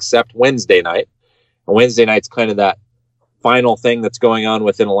evening except Wednesday night. And Wednesday night's kind of that final thing that's going on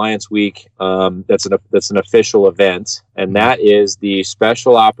within Alliance Week. That's an official event, and that is the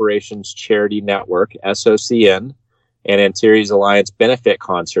Special Operations Charity Network, SOCN, and Antares Alliance Benefit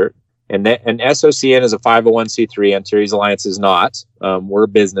Concert. And SOCN is a 501c3. Antares Alliance is not. We're a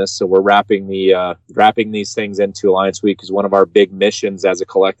business, so we're wrapping these things into Alliance Week, because one of our big missions as a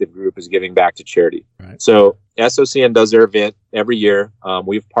collective group is giving back to charity. Right. So SOCN does their event every year.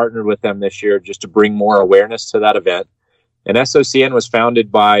 We've partnered with them this year just to bring more awareness to that event. And SOCN was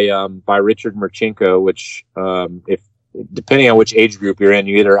founded by Richard Merchenko, which, if depending on which age group you're in,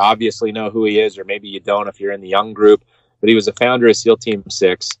 you either obviously know who he is, or maybe you don't if you're in the young group. But he was a founder of SEAL Team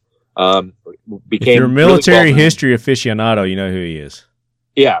 6. If you're a military history aficionado, you know who he is.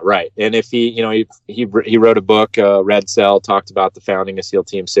 Yeah, right. And if he wrote a book, Red Cell, talked about the founding of SEAL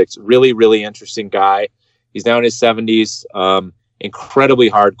Team 6. Really, really interesting guy. He's now in his 70s.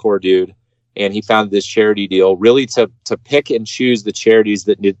 Incredibly hardcore dude. And he found this charity deal really to pick and choose the charities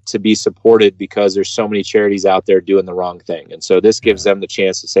that need to be supported, because there's so many charities out there doing the wrong thing. And so this gives them the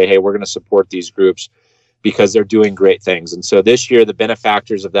chance to say, hey, we're going to support these groups because they're doing great things. And so this year, the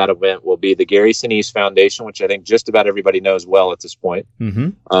benefactors of that event will be the Gary Sinise Foundation, which I think just about everybody knows well at this point.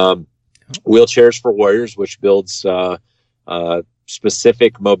 Mm-hmm. Wheelchairs for Warriors, which builds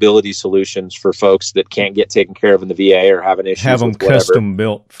specific mobility solutions for folks that can't get taken care of in the VA or have an issue. Have them custom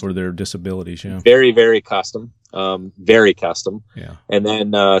built for their disabilities. Yeah. Very, very custom. Very custom. Yeah. And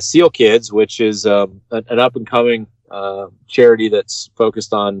then SEAL Kids, which is an up and coming charity that's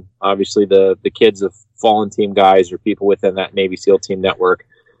focused on obviously the kids of fallen team guys or people within that Navy SEAL team network,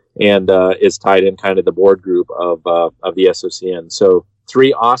 and is tied in kind of the board group of the SOCN. So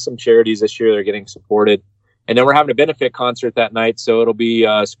 3 awesome charities this year that are getting supported. And then we're having a benefit concert that night. So it'll be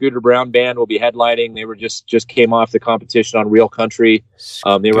Scooter Brown Band will be headlining. They were just came off the competition on Real Country.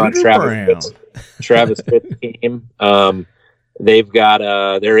 They were on Travis Fitt's team. They've got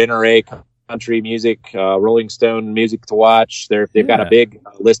their NRA country music, Rolling Stone music to watch. They've got a big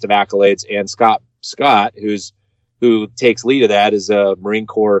list of accolades. And Scott, who takes lead of that, is a Marine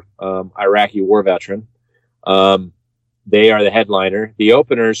Corps Iraqi war veteran. They are the headliner. The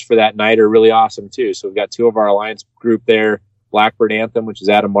openers for that night are really awesome too. So we've got 2 of our Alliance group there. Blackbird Anthem, which is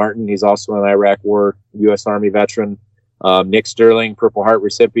Adam Martin. He's also an Iraq War U.S. Army veteran. Nick Sterling, Purple Heart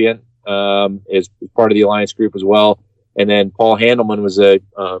recipient. is part of the Alliance group as well. And then Paul Handelman was a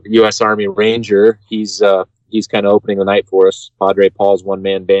U.S. Army Ranger. He's kind of opening the night for us. Padre Paul's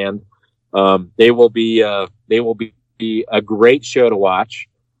one-man band. They will be a great show to watch,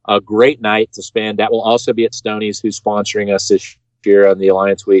 a great night to spend. That will also be at Stoney's, who's sponsoring us this year on the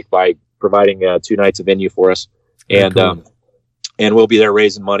Alliance Week by providing 2 nights of venue for us. And cool. And we'll be there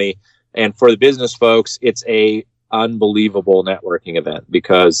raising money. And for the business folks, it's a unbelievable networking event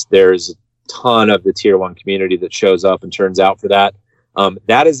because there's a ton of the tier 1 community that shows up and turns out for that.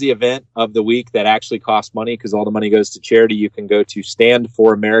 That is the event of the week that actually costs money because all the money goes to charity. You can go to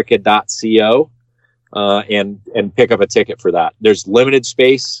standforamerica.co and pick up a ticket for that. There's limited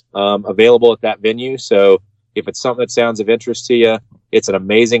space available at that venue. So if it's something that sounds of interest to you, it's an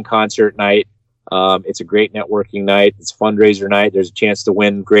amazing concert night. It's a great networking night. It's a fundraiser night. There's a chance to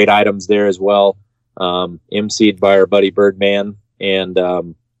win great items there as well. MC'd by our buddy Birdman, and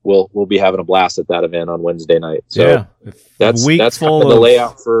we'll be having a blast at that event on Wednesday night. So that's kind of the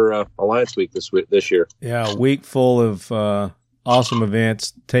layout for Alliance Week this year. Yeah, a week full of awesome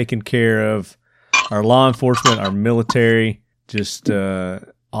events, taking care of our law enforcement, our military, just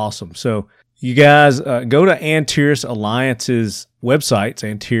awesome. So you guys go to Antares Alliance's website. It's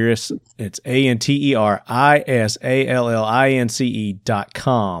Antares. It's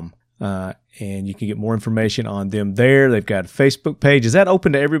ANTERISALLINCE.com. And you can get more information on them there. They've got a Facebook page. Is that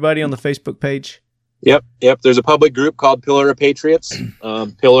open to everybody on the Facebook page? Yep. There's a public group called Pillar of Patriots.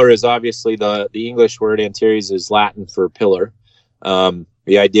 Pillar is obviously the English word. Antares is Latin for pillar.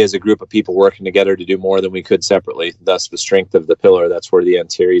 The idea is a group of people working together to do more than we could separately. Thus, the strength of the pillar. That's where the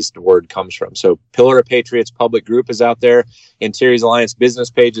Antares word comes from. So, Pillar of Patriots public group is out there. Antares Alliance business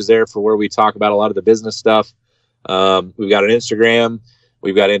page is there for where we talk about a lot of the business stuff. We've got an Instagram.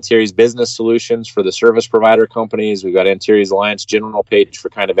 We've got Antares Business Solutions for the service provider companies. We've got Antares Alliance general page for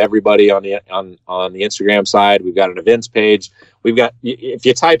kind of everybody on the Instagram side. We've got an events page. We've got, if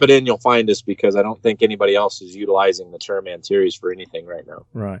you type it in, you'll find us because I don't think anybody else is utilizing the term Antares for anything right now.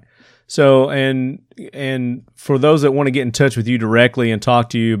 Right. So, and for those that want to get in touch with you directly and talk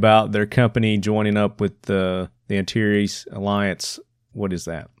to you about their company joining up with the Antares Alliance, what is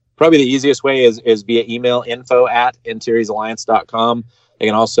that? Probably the easiest way is via email, info@antaresalliance.com. They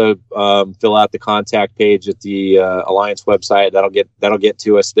can also fill out the contact page at the Alliance website. That'll get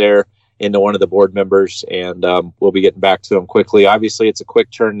to us there into one of the board members, and we'll be getting back to them quickly. Obviously, it's a quick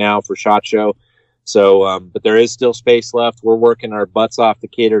turn now for SHOT Show, so but there is still space left. We're working our butts off to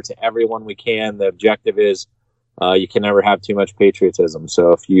cater to everyone we can. The objective is you can never have too much patriotism.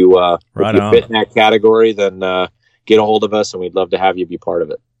 So if you fit in that category, then get a hold of us, and we'd love to have you be part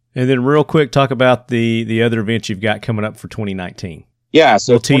of it. And then real quick, talk about the other events you've got coming up for 2019. Yeah,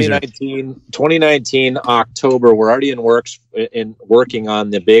 so 2019 October, we're already working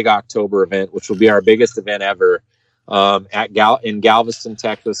on the big October event, which will be our biggest event ever in Galveston,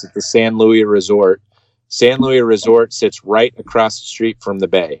 Texas, at the San Luis Resort. San Luis Resort sits right across the street from the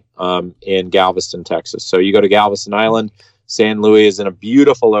bay in Galveston, Texas. So you go to Galveston Island, San Luis is in a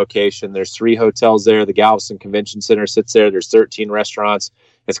beautiful location. There's 3 hotels there. The Galveston Convention Center sits there. There's 13 restaurants.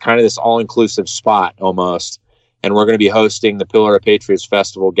 It's kind of this all-inclusive spot almost. And we're going to be hosting the Pillar of Patriots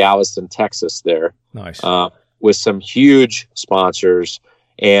Festival, Galveston, Texas there. Nice. With some huge sponsors.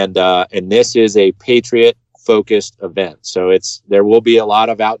 And this is a Patriot-focused event. So there will be a lot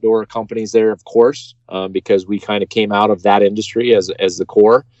of outdoor companies there, of course, because we kind of came out of that industry as the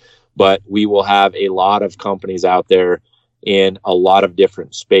core. But we will have a lot of companies out there in a lot of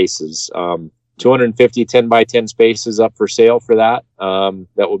different spaces. 250 10x10 spaces up for sale for that.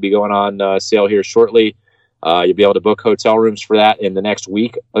 That will be going on sale here shortly. You'll be able to book hotel rooms for that in the next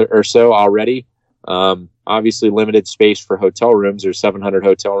week or so already. Obviously, limited space for hotel rooms. There's 700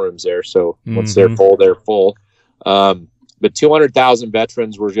 hotel rooms there. So once they're full, they're full. But 200,000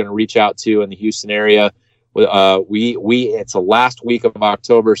 veterans we're going to reach out to in the Houston area. It's the last week of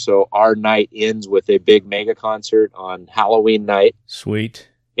October, so our night ends with a big mega concert on Halloween night. Sweet.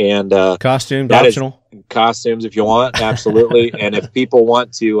 And costumes optional. Costumes if you want, absolutely. And if people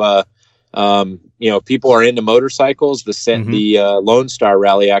want to, if people are into motorcycles, the Lone Star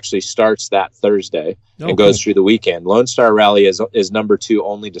Rally actually starts that Thursday and goes through the weekend. Lone Star Rally is number 2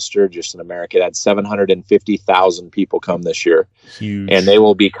 only to Sturgis in America. It had 750,000 people come this year. Huge. And they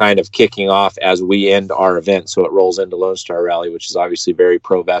will be kind of kicking off as we end our event. So it rolls into Lone Star Rally, which is obviously very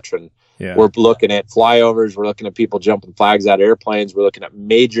pro-veteran. Yeah. We're looking at flyovers. We're looking at people jumping flags out of airplanes. We're looking at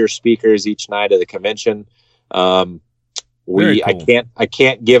major speakers each night of the convention. Cool. I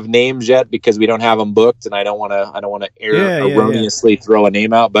can't give names yet because we don't have them booked, and I don't want to erroneously throw a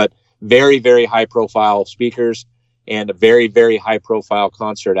name out. But very, very high profile speakers, and a very, very high profile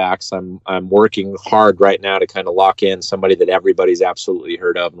concert acts. I'm working hard right now to kind of lock in somebody that everybody's absolutely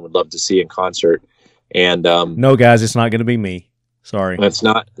heard of and would love to see in concert. And no, guys, it's not going to be me. Sorry, it's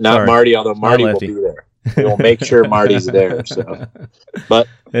not Sorry. Marty. Although Marty will be there, we will make sure Marty's there. So, but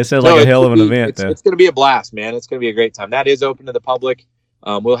it sounds like a hell of an event. It's going to be a blast, man. It's going to be a great time. That is open to the public.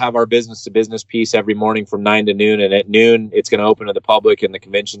 We'll have our business to business piece every morning from 9 to noon, and at noon it's going to open to the public in the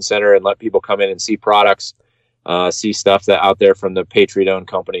convention center and let people come in and see products, see stuff that out there from the Patriot-owned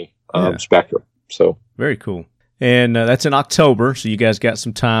company Spectrum. So very cool. And that's in October, so you guys got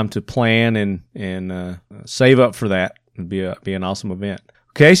some time to plan and save up for that. It'd be an awesome event.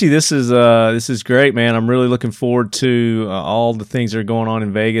 Casey, this is great, man. I'm really looking forward to all the things that are going on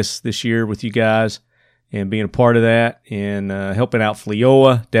in Vegas this year with you guys and being a part of that and helping out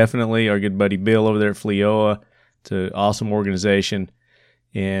Fleoa. Definitely, our good buddy Bill over there at Fleoa. It's an awesome organization,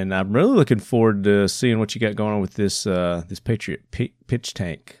 and I'm really looking forward to seeing what you got going on with this Patriot pitch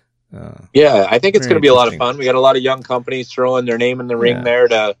tank. I think it's going to be a lot of fun. We got a lot of young companies throwing their name in the ring there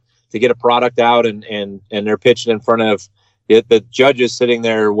to get a product out, and they're pitching in front of the judges sitting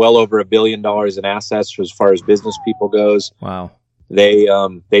there well over $1 billion in assets as far as business people goes. Wow.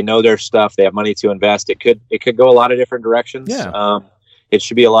 They know their stuff. They have money to invest. It could go a lot of different directions. Yeah. It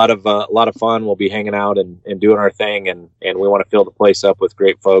should be a lot of fun. We'll be hanging out and doing our thing, and we want to fill the place up with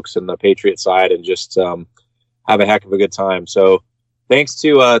great folks in the Patriot side and just have a heck of a good time. So thanks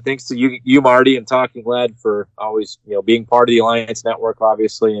to you, Marty, and Talking Lead for always being part of the Alliance Network,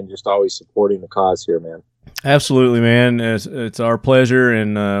 obviously, and just always supporting the cause here, man. Absolutely, man. It's our pleasure,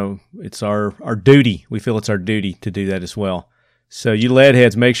 and it's our duty. We feel it's our duty to do that as well. So you lead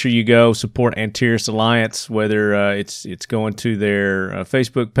heads, make sure you go support Antares Alliance, whether it's going to their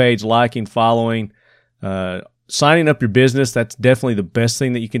Facebook page, liking, following, signing up your business. That's definitely the best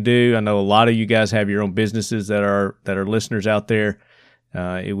thing that you can do. I know a lot of you guys have your own businesses that are listeners out there.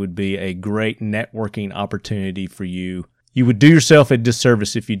 It would be a great networking opportunity for you. You would do yourself a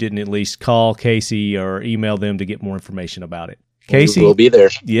disservice if you didn't at least call Casey or email them to get more information about it. Casey, we'll be there.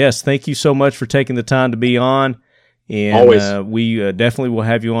 Yes, thank you so much for taking the time to be on. And always. We definitely will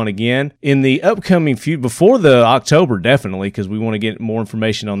have you on again in the upcoming before the October, definitely, because we want to get more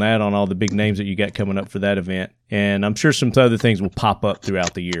information on that, on all the big names that you got coming up for that event. And I'm sure some other things will pop up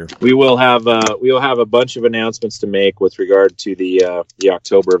throughout the year. We will have a bunch of announcements to make with regard to the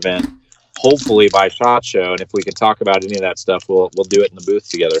October event, hopefully by SHOT Show. And if we can talk about any of that stuff, we'll do it in the booth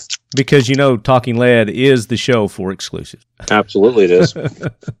together. Because Talking Lead is the show for exclusives. Absolutely, it is.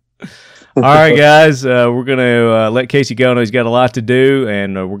 All right, guys, we're going to let Casey go. I know he's got a lot to do,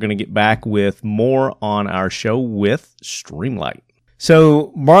 and we're going to get back with more on our show with Streamlight.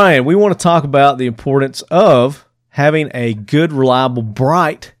 So, Brian, we want to talk about the importance of having a good, reliable,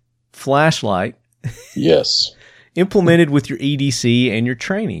 bright flashlight. Yes. Implemented with your EDC and your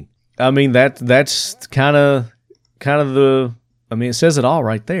training. I mean, that's kind of the. I mean, it says it all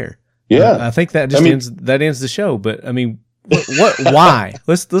right there. Yeah, I think that just ends the show. But I mean. What? Why?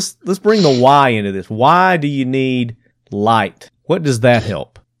 Let's bring the why into this. Why do you need light? What does that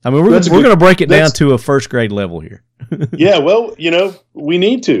help? I mean, we're going to break it down to a first grade level here. Yeah, well, we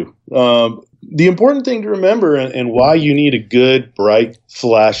need to. The important thing to remember and why you need a good, bright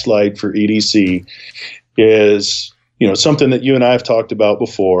flashlight for EDC is, something that you and I have talked about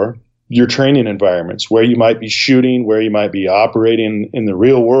before, your training environments, where you might be shooting, where you might be operating in the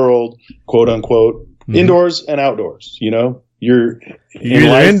real world, quote unquote. Mm-hmm. Indoors and outdoors, you're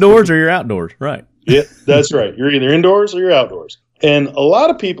either indoors or you're outdoors, right? Yeah, that's right. You're either indoors or you're outdoors. And a lot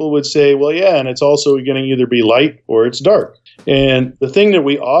of people would say, well, yeah, and it's also going to either be light or it's dark. And the thing that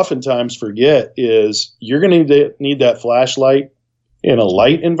we oftentimes forget is you're going to need that flashlight in a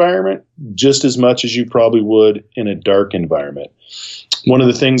light environment just as much as you probably would in a dark environment. One of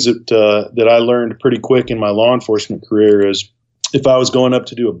the things that I learned pretty quick in my law enforcement career is if I was going up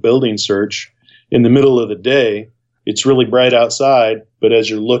to do a building search in the middle of the day, it's really bright outside, but as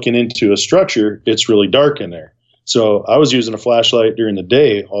you're looking into a structure, it's really dark in there. So I was using a flashlight during the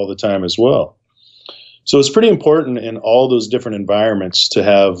day all the time as well. So it's pretty important in all those different environments to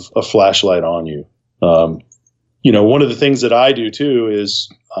have a flashlight on you. One of the things that I do too is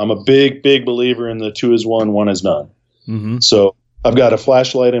I'm a big, big believer in the 2 is 1, 1 is none. Mm-hmm. So I've got a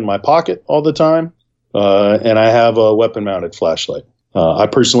flashlight in my pocket all the time, and I have a weapon-mounted flashlight. I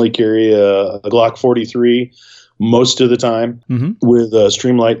personally carry a Glock 43 most of the time with a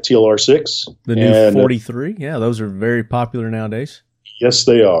Streamlight TLR6. The new 43? Yeah, those are very popular nowadays. Yes,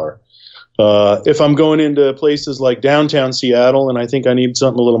 they are. If I'm going into places like downtown Seattle and I think I need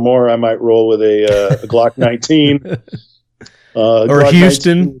something a little more, I might roll with a Glock 19. Or Glock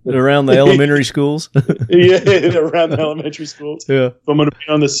Houston, 19. around the elementary schools. Yeah, around the elementary schools. Yeah. If I'm going to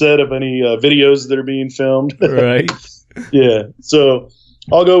be on the set of any videos that are being filmed. Right. Yeah. So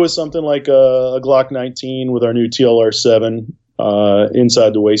I'll go with something like a Glock 19 with our new TLR7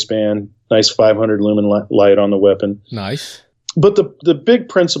 inside the waistband. Nice 500 lumen light on the weapon. Nice. But the big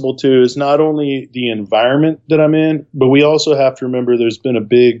principle, too, is not only the environment that I'm in, but we also have to remember there's been a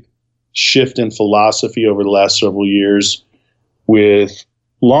big shift in philosophy over the last several years with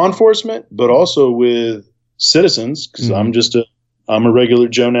law enforcement, but also with citizens, because I'm a regular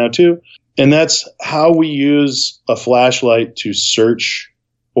Joe now too. And that's how we use a flashlight to search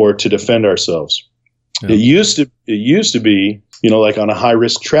or to defend ourselves. Yeah. It used to be, like on a high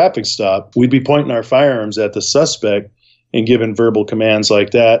risk traffic stop, we'd be pointing our firearms at the suspect and giving verbal commands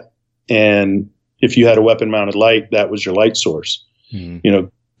like that. And if you had a weapon mounted light, that was your light source.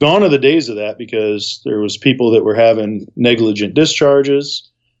 Gone are the days of that, because there was people that were having negligent discharges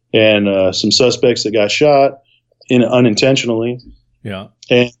and some suspects that got shot unintentionally. Yeah.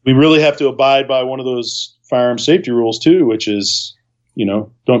 And we really have to abide by one of those firearm safety rules too, which is,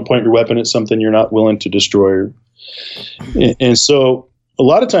 don't point your weapon at something you're not willing to destroy. And so a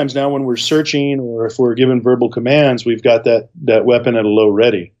lot of times now when we're searching or if we're given verbal commands, we've got that weapon at a low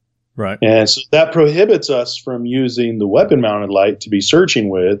ready. Right. And so that prohibits us from using the weapon mounted light to be searching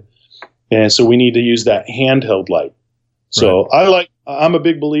with. And so we need to use that handheld light. So right. I'm a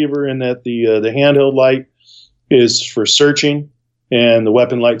big believer in that the handheld light is for searching and the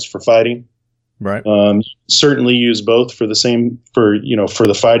weapon light's for fighting. Right. Certainly use both for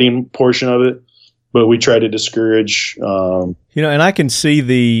the fighting portion of it, but we try to discourage, and I can see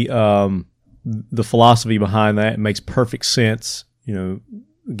the philosophy behind that. It makes perfect sense.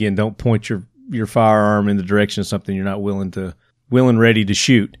 Again, don't point your firearm in the direction of something you're not ready to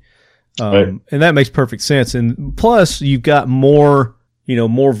shoot. Right. And that makes perfect sense. And plus you've got more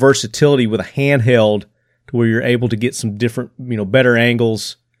versatility with a handheld to where you're able to get some different, better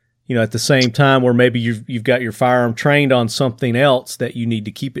angles, at the same time where maybe you've got your firearm trained on something else that you need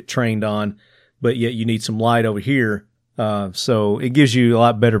to keep it trained on, but yet you need some light over here. So it gives you a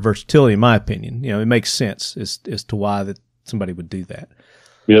lot better versatility, in my opinion. It makes sense as to why that somebody would do that.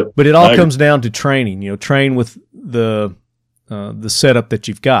 Yep. But it all comes down to training. Train with the setup that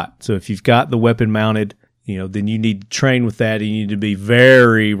you've got. So if you've got the weapon mounted, then you need to train with that. And you need to be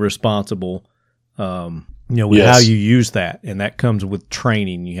very responsible, with yes. how you use that. And that comes with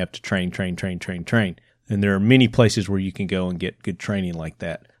training. You have to train. And there are many places where you can go and get good training like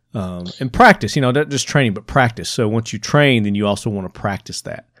that. And practice, not just training, but practice. So once you train, then you also want to practice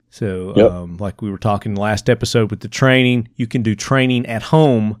that. So, yep. Like we were talking in the last episode with the training, you can do training at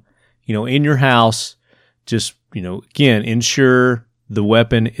home, in your house. Just, again, ensure the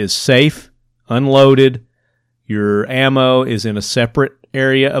weapon is safe, unloaded. Your ammo is in a separate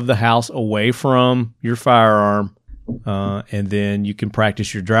area of the house away from your firearm. And then you can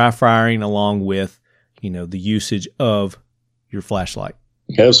practice your dry firing along with, the usage of your flashlight.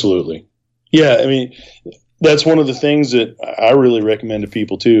 Absolutely. Yeah. I mean, that's one of the things that I really recommend to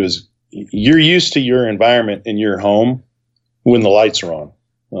people too, is you're used to your environment in your home when the lights are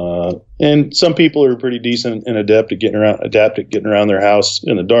on. And some people are pretty decent and adept at getting around their house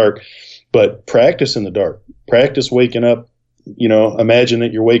in the dark, but practice in the dark, practice waking up, imagine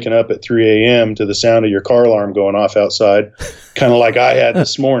that you're waking up at 3 a.m. to the sound of your car alarm going off outside, kind of like I had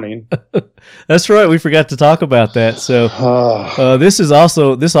this morning. That's right. We forgot to talk about that. So this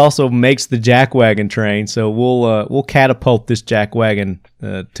also makes the jackwagon train. So we'll catapult this jackwagon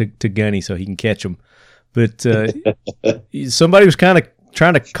to Gunny so he can catch them. But somebody was kind of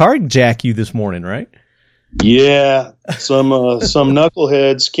trying to carjack you this morning, right? Yeah, some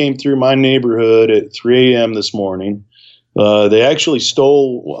knuckleheads came through my neighborhood at 3 a.m. this morning. They actually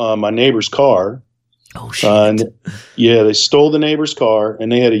stole my neighbor's car. Oh, shit. They stole the neighbor's car,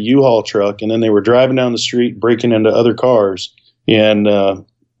 and they had a U-Haul truck, and then they were driving down the street, breaking into other cars. And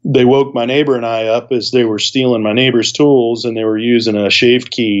they woke my neighbor and I up as they were stealing my neighbor's tools, and they were using a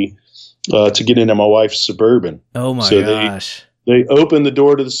shaved key to get into my wife's Suburban. Oh, my gosh. They opened the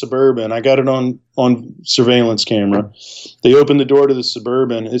door to the Suburban. I got it on surveillance camera. They opened the door to the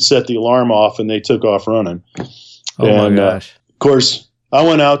Suburban. It set the alarm off, and they took off running. Oh, my gosh. Of course, I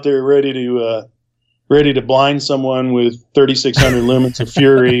went out there ready to blind someone with 3,600 lumens of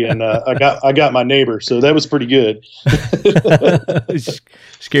fury, and I got my neighbor, so that was pretty good.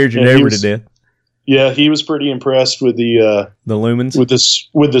 Scared your neighbor to death. Yeah, he was pretty impressed with the lumens, with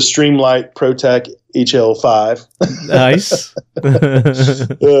the Streamlight ProTac HL5. Nice.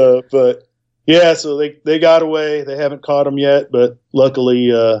 But yeah, so they got away. They haven't caught him yet, but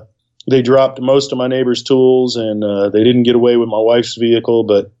luckily They dropped most of my neighbor's tools, and they didn't get away with my wife's vehicle,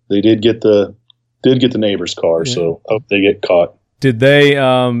 but they did get the neighbor's car. Yeah. So hope they get caught. Did they?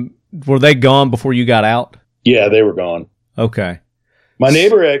 Were they gone before you got out? Yeah, they were gone. Okay. My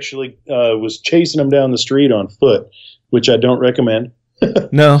neighbor actually was chasing them down the street on foot, which I don't recommend.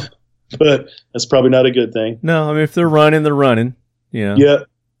 No. But that's probably not a good thing. No, I mean, if they're running, they're running. You know? Yeah,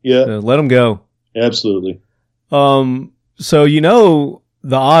 yeah. So let them go. Absolutely. So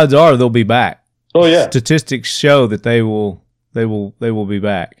the odds are they'll be back. Oh yeah. Statistics show that they will be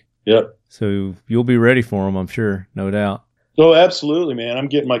back. Yep. So you'll be ready for them, I'm sure, no doubt. Oh, absolutely, man. I'm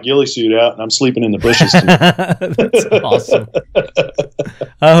getting my ghillie suit out and I'm sleeping in the bushes tonight. That's awesome.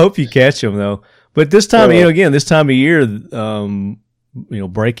 I hope you catch them though. But this time, this time of year,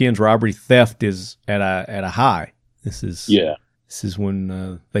 break-ins, robbery, theft is at a high. This is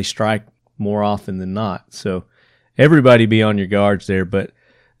when they strike more often than not. So everybody be on your guards there. But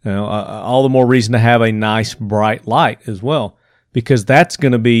all the more reason to have a nice bright light as well, because that's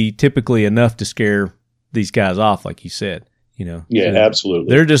going to be typically enough to scare these guys off, like you said. Yeah, so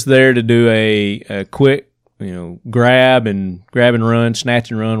absolutely. They're just there to do a quick, grab and run, snatch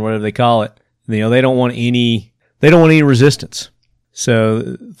and run, whatever they call it. They don't want any resistance.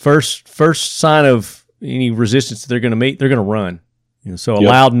 So first sign of any resistance that they're going to meet, they're going to run. So a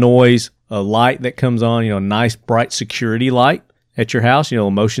loud noise, a light that comes on, a nice bright security light at your house,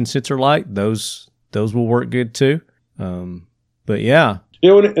 a motion sensor light, those will work good too. But yeah.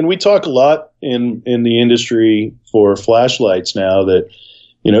 And we talk a lot in the industry for flashlights now that,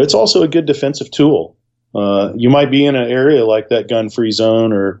 it's also a good defensive tool. You might be in an area like that gun-free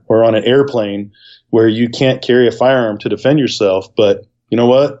zone or on an airplane where you can't carry a firearm to defend yourself. But you know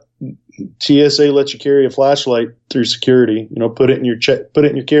what? TSA lets you carry a flashlight through security. Put it in your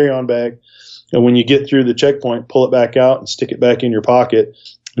carry-on bag, and when you get through the checkpoint, pull it back out and stick it back in your pocket.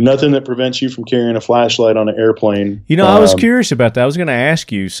 Nothing that prevents you from carrying a flashlight on an airplane. I was curious about that. I was going to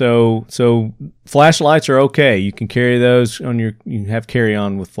ask you. So flashlights are okay. You can carry those you have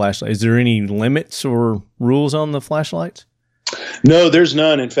carry-on with flashlights. Is there any limits or rules on the flashlights? No, there's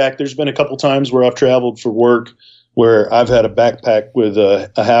none. In fact, there's been a couple times where I've traveled for work where I've had a backpack with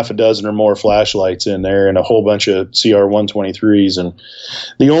a half a dozen or more flashlights in there and a whole bunch of CR123s. And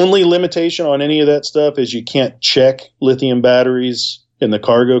the only limitation on any of that stuff is you can't check lithium batteries in the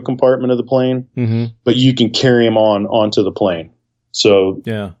cargo compartment of the plane, but you can carry them onto the plane. So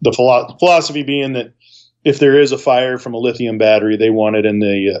the philosophy being that if there is a fire from a lithium battery, they want it in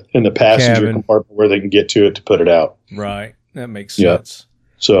the passenger compartment where they can get to it to put it out. Right. That makes sense.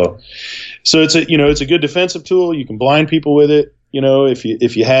 So it's a good defensive tool. You can blind people with it.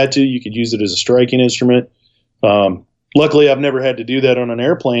 If you had to, you could use it as a striking instrument. Luckily, I've never had to do that on an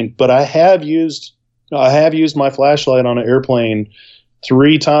airplane, but I have used my flashlight on an airplane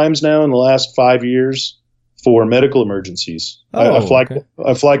 3 times now in the last 5 years for medical emergencies. I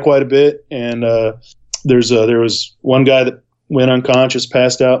fly quite a bit, and there was one guy that went unconscious,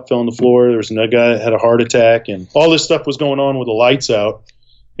 passed out, fell on the floor. There was another guy that had a heart attack, and all this stuff was going on with the lights out.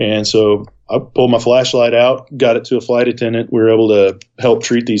 And so I pulled my flashlight out, got it to a flight attendant. We were able to help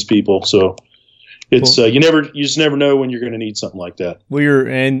treat these people. So it's you just never know when you're going to need something like that. Well,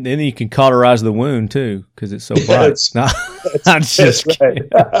 and then you can cauterize the wound too because it's so bright. I'm just kidding.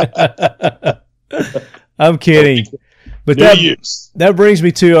 Right. I'm kidding. But that brings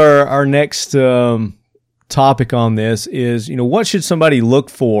me to our next topic on this is what should somebody look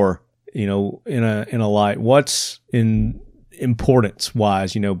for in a light? What's in importance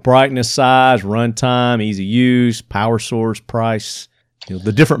wise? Brightness, size, runtime, easy use, power source, price.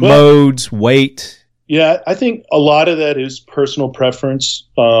 The different modes, weight. Yeah, I think a lot of that is personal preference.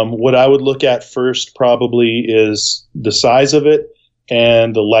 What I would look at first probably is the size of it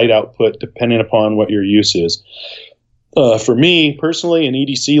and the light output, depending upon what your use is. For me personally, an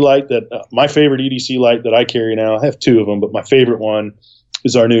EDC light my favorite EDC light that I carry now, I have 2 of them, but my favorite one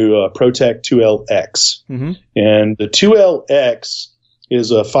is our new ProTech 2LX. And the 2LX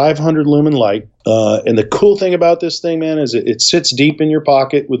is a 500 lumen light. And the cool thing about this thing, man, is it sits deep in your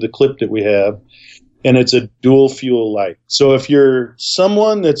pocket with the clip that we have. And it's a dual fuel light. So if you're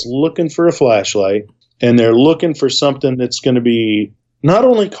someone that's looking for a flashlight and they're looking for something that's going to be not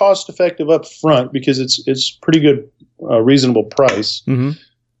only cost effective up front because it's pretty good, reasonable price,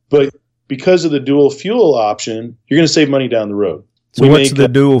 but because of the dual fuel option, you're going to save money down the road. So what's the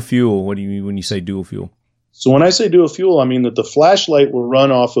dual fuel? What do you mean when you say dual fuel? So when I say dual fuel, I mean that the flashlight will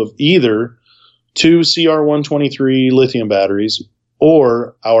run off of either 2 CR123 lithium batteries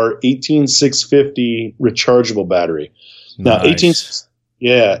or our 18650 rechargeable battery. Nice.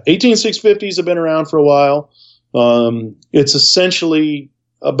 Now, 18650s have been around for a while. It's essentially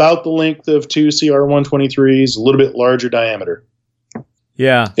about the length of two CR123s, a little bit larger diameter.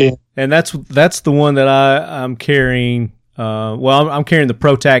 Yeah, and that's the one that I'm carrying. I'm carrying the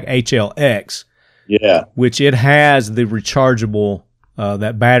ProTac HLX. Yeah, which it has the rechargeable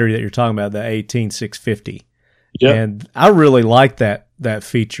that battery that you're talking about, the 18650. Yeah, and I really like that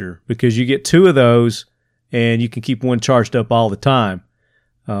feature because you get two of those and you can keep one charged up all the time.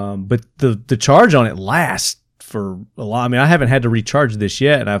 But the charge on it lasts for a lot. I mean, I haven't had to recharge this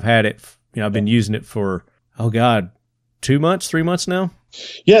yet, and I've had it. I've been using it for 2 months, 3 months now.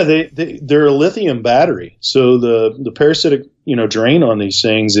 Yeah, they're a lithium battery, so the parasitic drain on these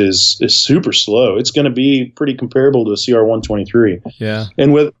things is super slow. It's going to be pretty comparable to a CR123. Yeah,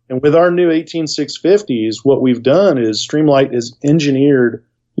 and with our new 18650s, what we've done is Streamlight has engineered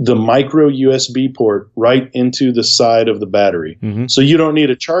the micro USB port right into the side of the battery. Mm-hmm. So you don't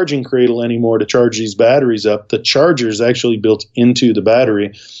need a charging cradle anymore to charge these batteries up. The charger is actually built into the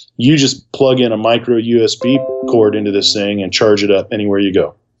battery. You just plug in a micro USB cord into this thing and charge it up anywhere you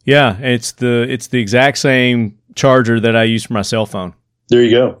go. Yeah, it's the exact same charger that I use for my cell phone. There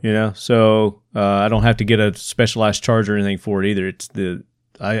you go. So I don't have to get a specialized charger or anything for it either.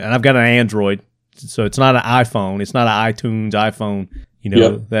 And I've got an Android, so it's not an iPhone. It's not an iTunes iPhone.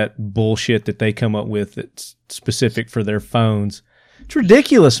 Yep. That bullshit that they come up with that's specific for their phones. It's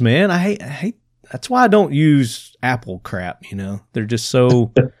ridiculous, man. I hate. That's why I don't use Apple crap. They're just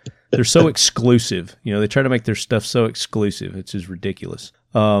so they're so exclusive. They try to make their stuff so exclusive. It's just ridiculous.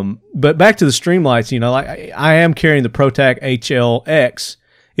 But back to the Streamlights. I am carrying the ProTac HLX.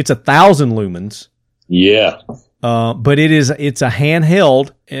 It's 1,000 lumens. Yeah. But it's a handheld,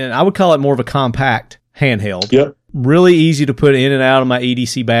 and I would call it more of a compact handheld. Yep. Really easy to put in and out of my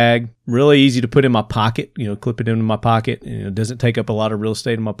EDC bag. Really easy to put in my pocket. Clip it into my pocket. It doesn't take up a lot of real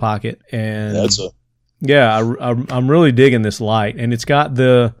estate in my pocket. And I'm really digging this light. And it's got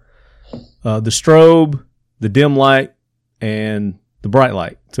the strobe, the dim light, and the bright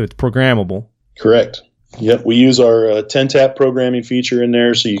light. So it's programmable. Correct. Yep. We use our 10-tap programming feature in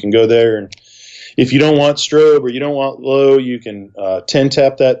there, so you can go there, and if you don't want strobe or you don't want low, you can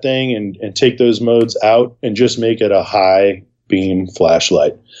 10-tap that thing and take those modes out and just make it a high beam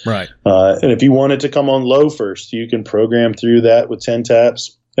flashlight. Right. And if you want it to come on low first, you can program through that with 10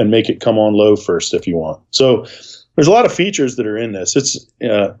 taps and make it come on low first if you want. So there's a lot of features that are in this. It's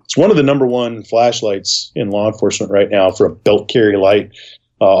one of the number one flashlights in law enforcement right now for a belt carry light.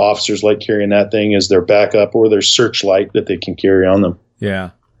 Officers like carrying that thing as their backup or their searchlight that they can carry on them. Yeah.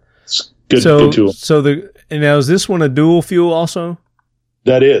 Good tool. So now is this one a dual fuel also?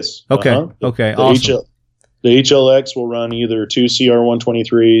 That is. Okay. Uh-huh. Okay. Awesome. The HLX will run either two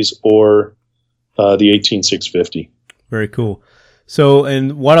CR123s or the 18650. Very cool. So,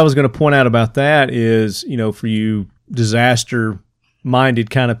 and what I was going to point out about that is, for you disaster-minded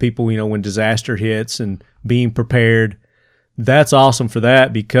kind of people, when disaster hits and being prepared, that's awesome for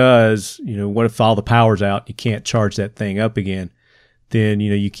that because, what if all the power's out? You can't charge that thing up again. Then,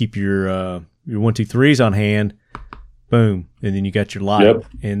 you keep your 123s on hand, boom, and then you got your light. Yep.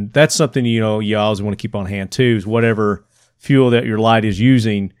 And that's something, you always want to keep on hand too, is whatever fuel that your light is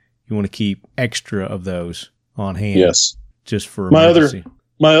using, you want to keep extra of those on hand. Yes. Just for emergency.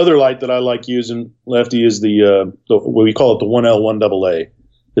 My other light that I like using, Lefty, is the what we call it the 1L1AA.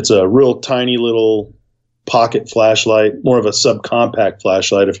 It's a real tiny little pocket flashlight, more of a subcompact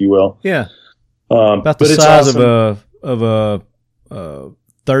flashlight, if you will. Yeah. About the size of a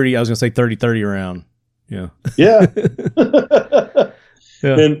 30, I was going to say 30 round. Yeah. Yeah.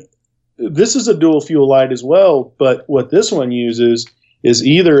 Yeah. And this is a dual fuel light as well, but what this one uses is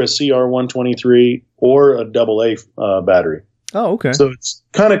either a CR123 or a AA battery. Oh, okay. So it's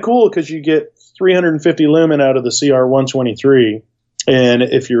kind of cool because you get 350 lumen out of the CR123. And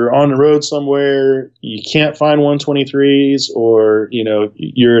if you're on the road somewhere, you can't find 123s, or,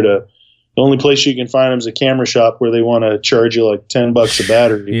 you're at the only place you can find them is a camera shop where they want to charge you like $10 a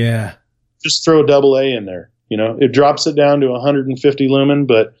battery. Yeah. Just throw a AA in there. It drops it down to 150 lumen,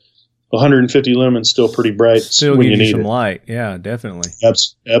 but 150 lumen still pretty bright. Still when gives you you need some it. light. Yeah, definitely.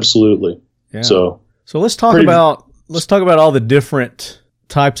 Absolutely. Yeah. So let's talk about all the different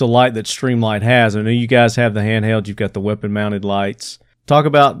types of light that Streamlight has. I know you guys have the handheld. You've got the weapon mounted lights. Talk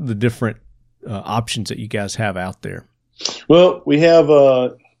about the different options that you guys have out there. Well, we have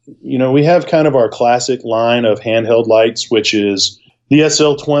kind of our classic line of handheld lights, which is the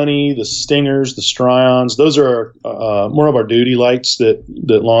SL20, the Stingers, the Strions. Those are more of our duty lights that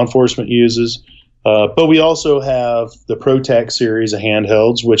law enforcement uses. But we also have the ProTac series of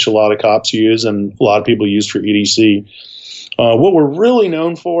handhelds, which a lot of cops use and a lot of people use for EDC. What we're really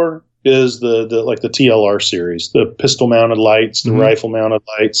known for is the TLR series, the pistol mounted lights, the rifle mounted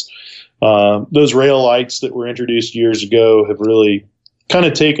lights. Those rail lights that were introduced years ago have really kind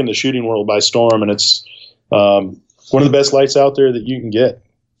of taken the shooting world by storm, and it's one of the best lights out there that you can get.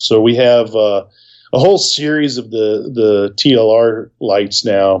 So we have a whole series of the TLR lights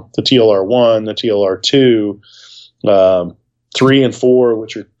now, the TLR1, the TLR2, 3 and 4,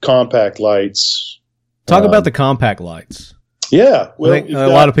 which are compact lights. Talk about the compact lights. Yeah. Well, I think a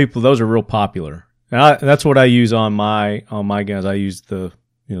lot of people, those are real popular. And that's what I use on my guns. I use the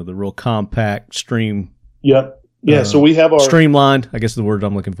real compact stream. Yep. Yeah. So we have our streamlined, I guess is the word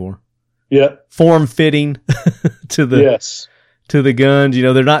I'm looking for. Yeah. Form fitting to the guns.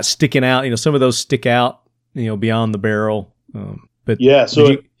 They're not sticking out. Some of those stick out, beyond the barrel. But yeah,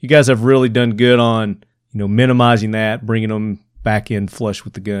 so you guys have really done good on, minimizing that, bringing them back in flush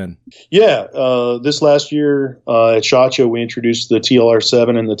with the gun. Yeah. This last year at SHOT Show, we introduced the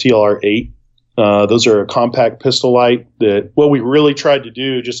TLR7 and the TLR8. Those are a compact pistol light that what we really tried to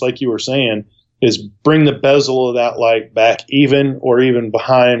do, just like you were saying, is bring the bezel of that light back even or even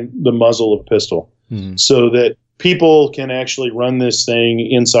behind the muzzle of pistol so that people can actually run this thing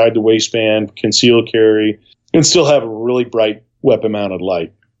inside the waistband, conceal carry, and still have a really bright weapon mounted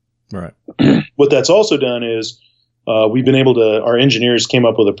light. Right. What that's also done is we've been able to, our engineers came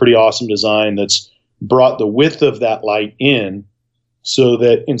up with a pretty awesome design that's brought the width of that light in so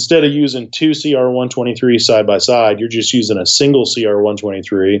that instead of using two CR123 side by side, you're just using a single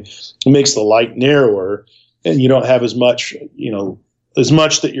CR123. It makes the light narrower and you don't have as much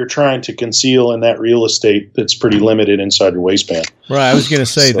that you're trying to conceal in that real estate that's pretty limited inside your waistband. Right. I was going to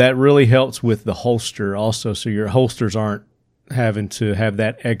say that really helps with the holster also. So your holsters aren't having to have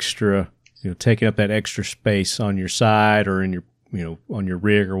that extra, taking up that extra space on your side or in your, on your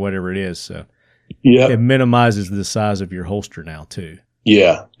rig or whatever it is. So yeah, it minimizes the size of your holster now too.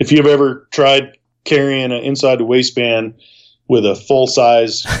 Yeah. If you've ever tried carrying an inside the waistband with a full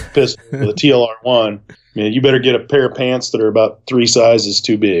size pistol with a TLR1, man, you better get a pair of pants that are about 3 sizes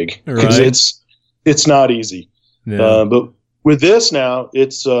too big because it's not easy. Yeah. But with this now,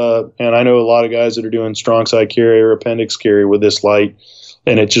 it's and I know a lot of guys that are doing strong side carry or appendix carry with this light,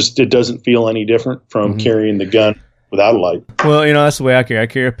 and it doesn't feel any different from carrying the gun without a light. Well, that's the way I carry. I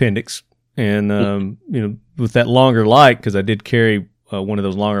carry appendix, and with that longer light, because I did carry one of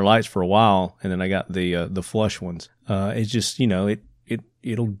those longer lights for a while, and then I got the flush ones. It's just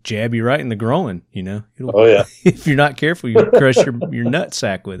it'll jab you right in the groin. Oh yeah. If you're not careful, you crush your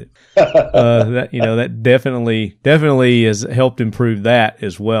nutsack with it. That definitely has helped improve that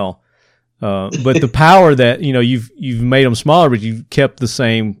as well. But the power that you've made them smaller, but you've kept the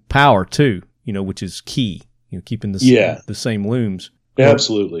same power too. Which is key. Keeping the same looms.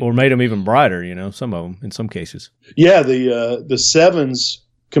 Absolutely. Or made them even brighter. Some of them in some cases. Yeah, the 7s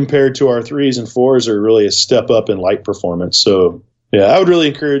compared to our 3s and 4s are really a step up in light performance. So. Yeah, I would really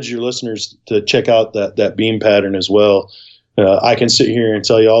encourage your listeners to check out that beam pattern as well. I can sit here and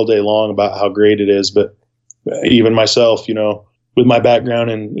tell you all day long about how great it is, but even myself, with my background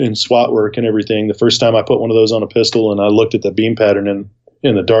in SWAT work and everything, the first time I put one of those on a pistol and I looked at the beam pattern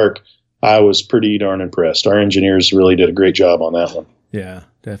in the dark, I was pretty darn impressed. Our engineers really did a great job on that one. Yeah,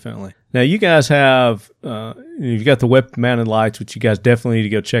 definitely. Now, you guys have you've got the weapon-mounted lights, which you guys definitely need to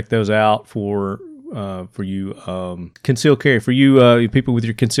go check those out for you concealed carry. For you people with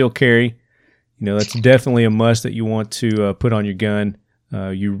your concealed carry, that's definitely a must that you want to put on your gun.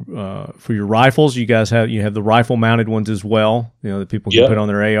 For your rifles, you have the rifle mounted ones as well. That people can put on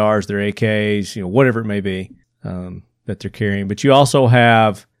their ARs, their AKs, whatever it may be that they're carrying. But you also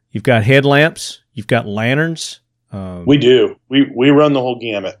you've got headlamps, you've got lanterns. We do. We run the whole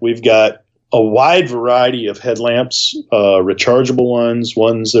gamut. We've got a wide variety of headlamps, rechargeable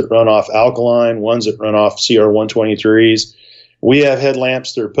ones that run off alkaline, ones that run off CR123s. We have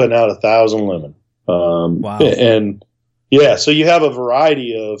headlamps that are putting out 1,000 lumen. Wow. And so you have a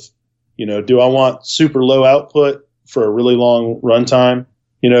variety of, do I want super low output for a really long runtime?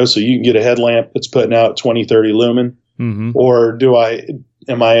 So you can get a headlamp that's putting out 20, 30 lumen. Mm-hmm. Or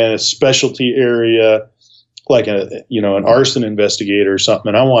am I in a specialty area like an arson investigator or something,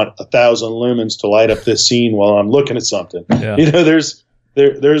 and I want 1,000 lumens to light up this scene while I'm looking at something. Yeah. There's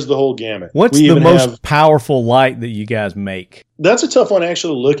the whole gamut. What's the most powerful light that you guys make? That's a tough one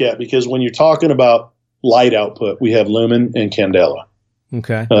actually to look at, because when you're talking about light output, we have lumen and candela.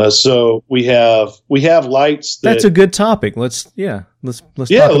 Okay. So we have lights. That's a good topic. Let's talk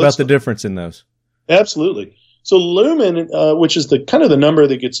about the difference in those. Absolutely. So lumen, which is the kind of the number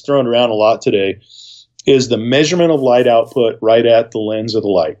that gets thrown around a lot today, is the measurement of light output right at the lens of the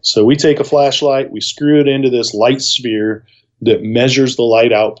light. So we take a flashlight, we screw it into this light sphere that measures the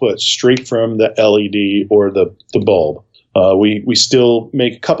light output straight from the LED or the bulb. We still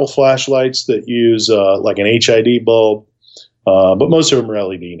make a couple flashlights that use like an HID bulb, but most of them are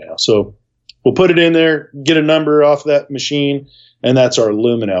LED now. So we'll put it in there, get a number off that machine, and that's our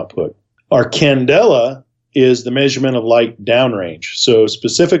lumen output. Our candela is the measurement of light downrange. So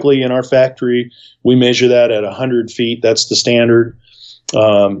specifically in our factory, we measure that at 100 feet. That's the standard.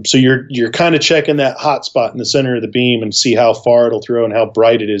 So you're kind of checking that hot spot in the center of the beam and see how far it'll throw and how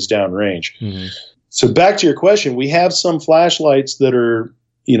bright it is downrange. Mm-hmm. So back to your question, we have some flashlights that are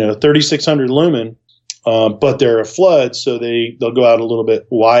 3600 lumen, but they're a flood, so they'll go out a little bit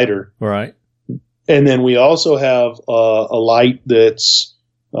wider. Right. And then we also have a light that's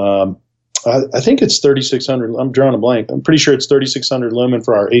I think it's 3600. I'm drawing a blank. I'm pretty sure it's 3600 lumen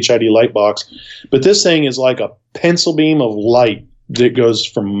for our HID light box. But this thing is like a pencil beam of light that goes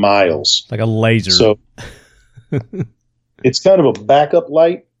for miles. Like a laser. So it's kind of a backup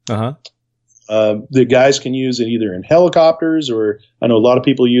light. Uh-huh. The guys can use it either in helicopters, or I know a lot of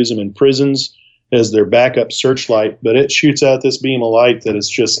people use them in prisons as their backup searchlight. But it shoots out this beam of light that is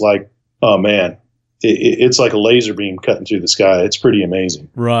just like, oh, man. It's like a laser beam cutting through the sky. It's pretty amazing.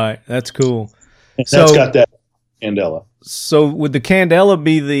 Right. That's cool. And that's got that candela. So would the candela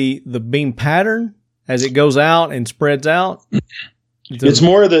be the beam pattern as it goes out and spreads out? It's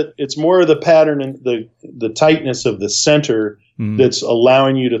more of the pattern and the tightness of the center that's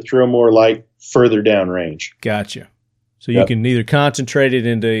allowing you to throw more light further downrange. Gotcha. So you can either concentrate it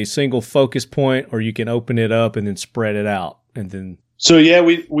into a single focus point, or you can open it up and then spread it out, and then. So yeah,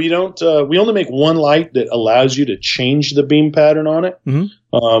 we only make one light that allows you to change the beam pattern on it.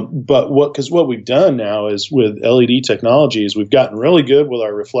 Mm-hmm. But what we've done now is with LED technology is we've gotten really good with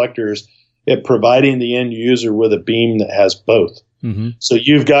our reflectors at providing the end user with a beam that has both. Mm-hmm. So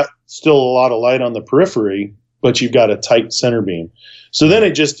you've got still a lot of light on the periphery, but you've got a tight center beam. So then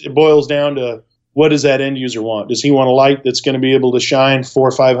it boils down to, what does that end user want? Does he want a light that's going to be able to shine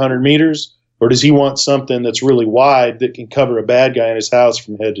 400 or 500 meters? Or does he want something that's really wide that can cover a bad guy in his house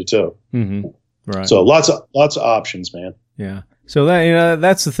from head to toe? Mm-hmm. Right. So lots of options, man. Yeah. So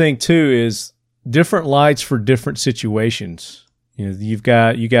that's the thing too, is different lights for different situations. You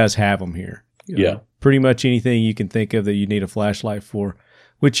guys have them here. Yeah. Pretty much anything you can think of that you need a flashlight for.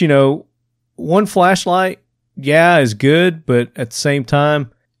 Which one flashlight, is good, but at the same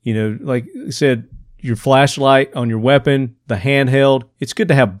time, like I said, your flashlight on your weapon, the handheld, it's good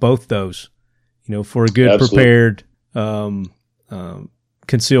to have both those. For a good Absolutely. prepared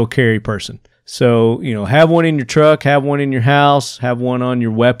concealed carry person. So, have one in your truck, have one in your house, have one on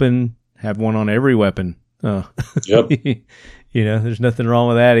your weapon, have one on every weapon. Yep. There's nothing wrong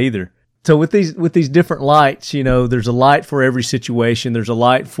with that either. So with these different lights, there's a light for every situation. There's a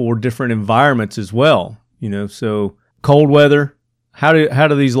light for different environments as well. So cold weather. How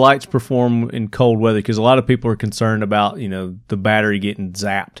do these lights perform in cold weather? Because a lot of people are concerned about the battery getting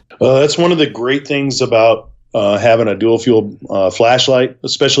zapped. That's one of the great things about having a dual fuel flashlight,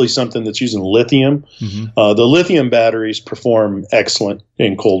 especially something that's using lithium. Mm-hmm. The lithium batteries perform excellent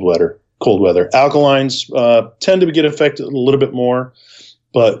in cold weather. Alkalines tend to get affected a little bit more,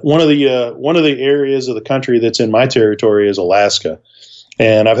 but one of the areas of the country that's in my territory is Alaska,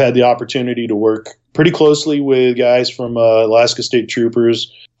 and I've had the opportunity to work pretty closely with guys from Alaska State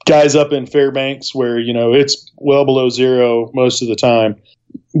Troopers, guys up in Fairbanks where, it's well below zero most of the time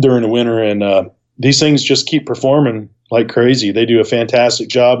during the winter. And these things just keep performing like crazy. They do a fantastic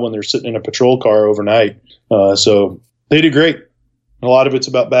job when they're sitting in a patrol car overnight. So they do great. A lot of it's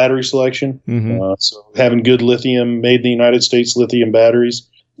about battery selection. Mm-hmm. So having good lithium, made in the United States lithium batteries,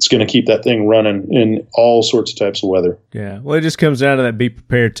 it's going to keep that thing running in all sorts of types of weather. Yeah. Well, it just comes down to that. Be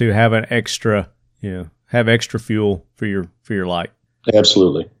prepared to have an extra, have extra fuel for your light.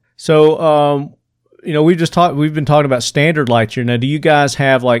 Absolutely. So, we've been talking about standard lights here. Now, do you guys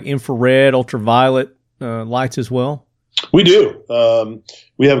have like infrared, ultraviolet lights as well? We do.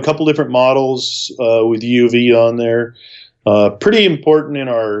 We have a couple different models with UV on there. Pretty important in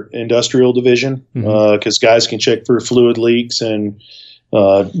our industrial division because guys can check for fluid leaks and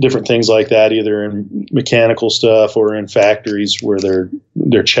different things like that, either in mechanical stuff or in factories where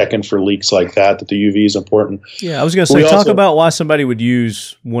they're checking for leaks like that the UV is important. Yeah, I was going to say, talk about why somebody would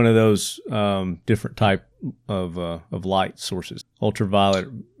use one of those different type of light sources, ultraviolet,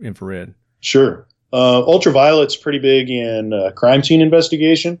 infrared. Sure. Ultraviolet's pretty big in crime scene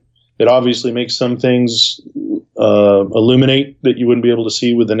investigation. It obviously makes some things illuminate that you wouldn't be able to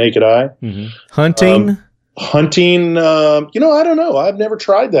see with the naked eye. Mm-hmm. Hunting, I don't know. I've never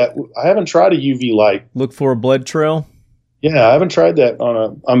tried that. I haven't tried a UV light. Look for a blood trail. Yeah, I haven't tried that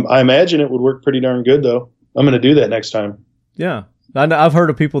I imagine it would work pretty darn good though. I'm going to do that next time. Yeah. I've heard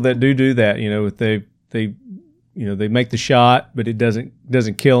of people that do that. They make the shot, but it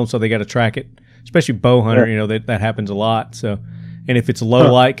doesn't kill them, so they got to track it. Especially bow hunter, that happens a lot. So, and if it's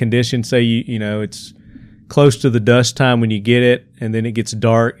low light condition, say it's close to the dusk time when you get it, and then it gets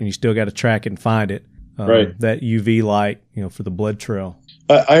dark, and you still got to track it and find it. Right. That UV light, for the blood trail.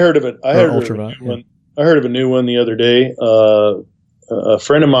 I heard of it. I heard of a new one the other day. A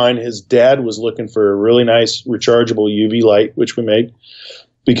friend of mine, his dad was looking for a really nice rechargeable UV light, which we make,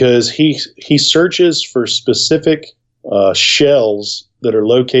 because he searches for specific shells that are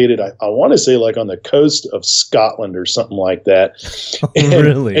located, I want to say, like on the coast of Scotland or something like that.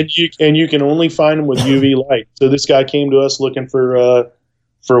 Really? And you can only find them with UV light. So this guy came to us looking for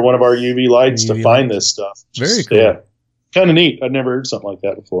one of our UV lights to find this stuff. Very cool. Yeah. Kind of neat. I'd never heard something like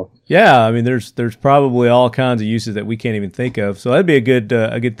that before. Yeah, I mean, there's probably all kinds of uses that we can't even think of. So that'd be a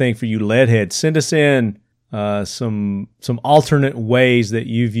good thing for you leadheads. Send us in some alternate ways that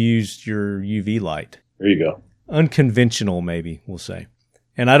you've used your UV light. There you go. Unconventional, maybe we'll say.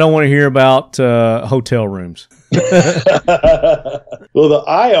 And I don't want to hear about hotel rooms. Well, the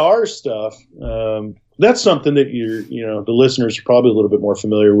IR stuff, that's something that the listeners are probably a little bit more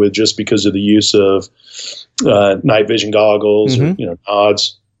familiar with, just because of the use of night vision goggles or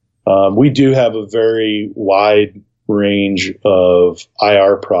nods. We do have a very wide range of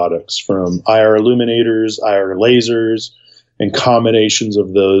IR products, from IR illuminators, IR lasers, and combinations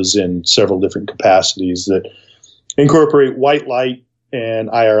of those in several different capacities that incorporate white light and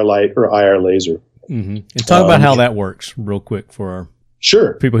IR light or IR laser. Mm-hmm. And talk about how that works real quick for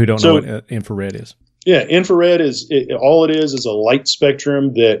our people who don't know what infrared is. Yeah, infrared is all it is a light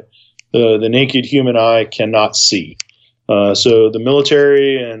spectrum that the naked human eye cannot see. So the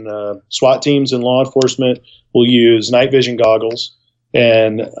military and SWAT teams and law enforcement will use night vision goggles,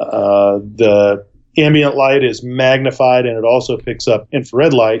 and the ambient light is magnified, and it also picks up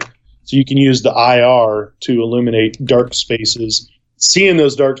infrared light. So you can use the IR to illuminate dark spaces, see in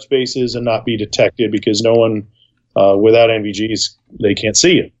those dark spaces and not be detected, because no one without NVGs, they can't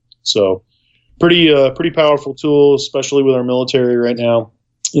see it. So pretty powerful tool, especially with our military right now.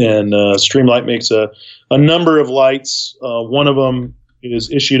 And Streamlight makes a number of lights. One of them is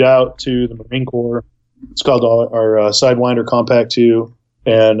issued out to the Marine Corps. It's called our Sidewinder Compact 2.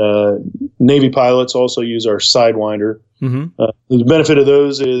 And Navy pilots also use our Sidewinder. Mm-hmm. The benefit of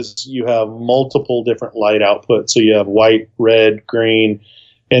those is you have multiple different light outputs. So you have white, red, green,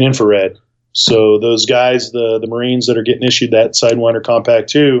 and infrared. So those guys, the Marines that are getting issued that Sidewinder Compact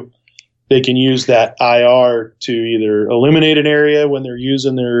 2, they can use that IR to either illuminate an area when they're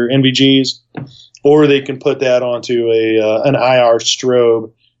using their NVGs, or they can put that onto an IR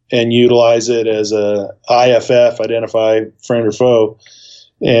strobe and utilize it as a IFF, identify friend or foe,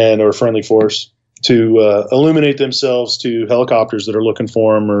 or friendly force, to illuminate themselves to helicopters that are looking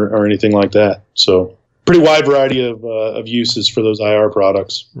for them or anything like that. So pretty wide variety of uses for those IR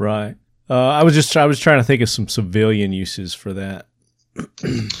products. Right. I was trying to think of some civilian uses for that.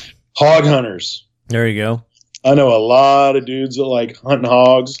 Hog hunters. There you go. I know a lot of dudes that like hunting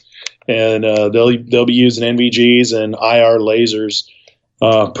hogs, and they'll be using NVGs and IR lasers.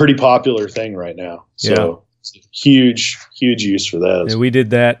 Pretty popular thing right now. So it's a huge use for those. Yeah, we did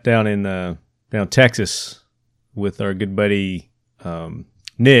that down in Texas with our good buddy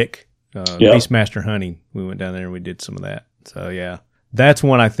Nick, Beastmaster Hunting. We went down there and we did some of that. So yeah, that's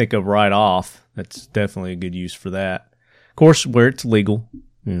one I think of right off. That's definitely a good use for that. Of course, where it's legal.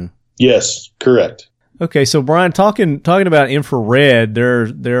 Yeah. Yes, correct. Okay, so Brian, talking about infrared,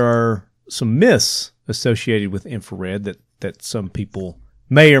 there are some myths associated with infrared that some people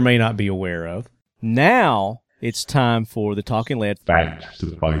may or may not be aware of. Now it's time for the Talking Lead Facts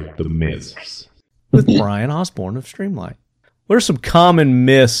to fight the myths with Brian Osborne of Streamlight. What are some common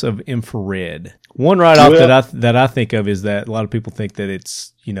myths of infrared? One right off that I think of is that a lot of people think that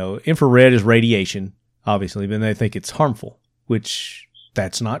it's, infrared is radiation, obviously, but they think it's harmful, which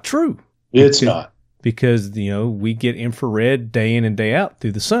that's not true. It's not. Because, we get infrared day in and day out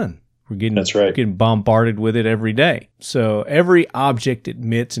through the sun. That's right. We're getting bombarded with it every day. So every object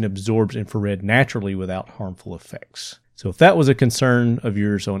emits and absorbs infrared naturally without harmful effects. So if that was a concern of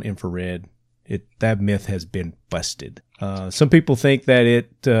yours on infrared, that myth has been busted. Some people think that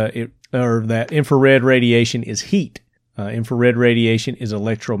that infrared radiation is heat. Infrared radiation is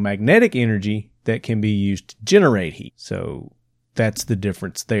electromagnetic energy that can be used to generate heat. So that's the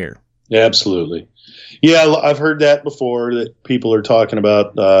difference there. Absolutely. Yeah, I've heard that before, that people are talking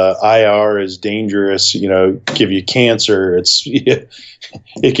about IR is dangerous, give you cancer.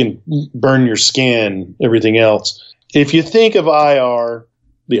 It can burn your skin, everything else. If you think of IR,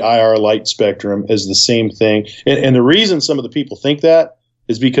 the IR light spectrum as the same thing. And the reason some of the people think that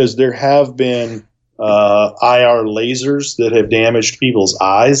is because there have been IR lasers that have damaged people's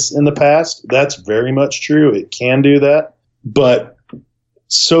eyes in the past. That's very much true. It can do that, but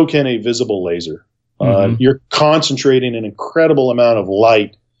so can a visible laser. You're concentrating an incredible amount of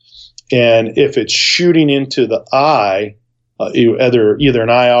light, and if it's shooting into the eye, either an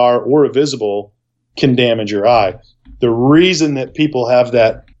IR or a visible, can damage your eye. The reason that people have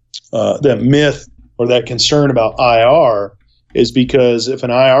that myth or that concern about IR is because if an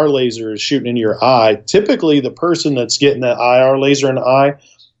IR laser is shooting into your eye, typically the person that's getting that IR laser in the eye,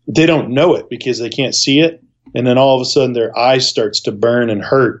 they don't know it because they can't see it. And then all of a sudden their eye starts to burn and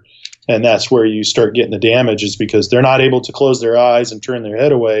hurt. And that's where you start getting the damage, is because they're not able to close their eyes and turn their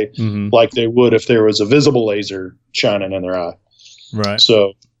head away like they would if there was a visible laser shining in their eye. Right.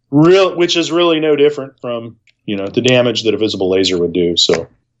 So which is really no different from, the damage that a visible laser would do. So.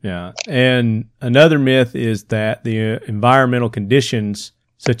 Yeah. And another myth is that the environmental conditions,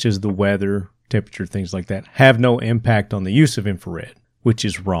 such as the weather, temperature, things like that, have no impact on the use of infrared, which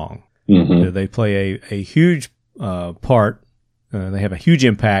is wrong. They play a huge part. They have a huge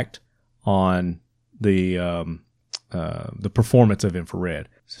impact on the performance of infrared.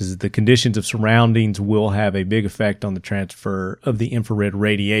 So the conditions of surroundings will have a big effect on the transfer of the infrared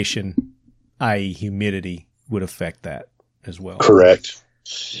radiation, i.e. humidity would affect that as well. Correct.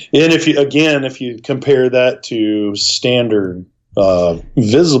 And if you compare that to standard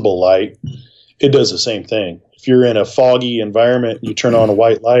visible light, it does the same thing. If you're in a foggy environment, you turn on a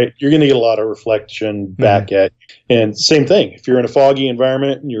white light, you're going to get a lot of reflection back at you. And same thing, if you're in a foggy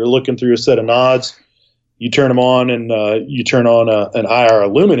environment and you're looking through a set of nods, you turn them on and you turn on an IR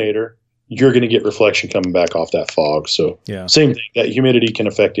illuminator, you're going to get reflection coming back off that fog. So same thing, that humidity can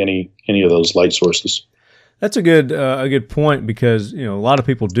affect any of those light sources. That's a good point, because a lot of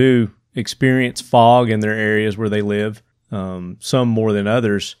people do experience fog in their areas where they live, some more than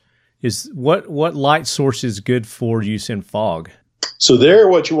others. Is what light source is good for use in fog? So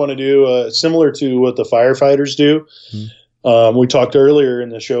what you want to do, similar to what the firefighters do. We talked earlier in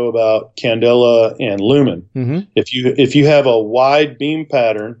the show about candela and lumen. If you have a wide beam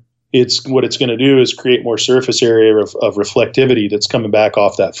pattern, what it's going to do is create more surface area of reflectivity that's coming back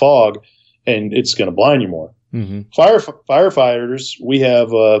off that fog, and it's going to blind you more. Firefighters, we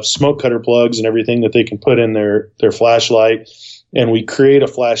have smoke cutter plugs and everything that they can put in their flashlight, and we create a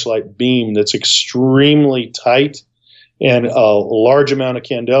flashlight beam that's extremely tight and a large amount of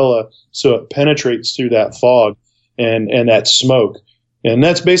candela, so it penetrates through that fog and that smoke. And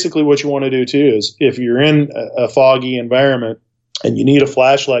that's basically what you want to do too, is if you're in a foggy environment and you need a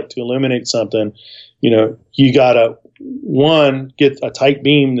flashlight to illuminate something, you got to, one, get a tight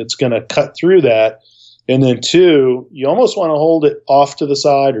beam that's going to cut through that. And then two, you almost want to hold it off to the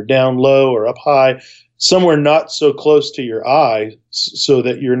side or down low or up high, somewhere not so close to your eye, so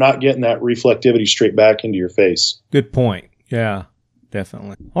that you're not getting that reflectivity straight back into your face. Good point. Yeah,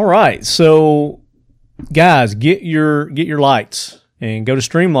 definitely. All right. So guys, get your lights and go to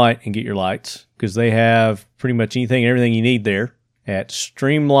Streamlight and get your lights, because they have pretty much anything and everything you need there at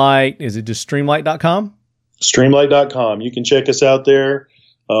Streamlight. Is it just streamlight.com? Streamlight.com. You can check us out there.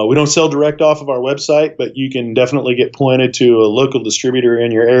 We don't sell direct off of our website, but you can definitely get pointed to a local distributor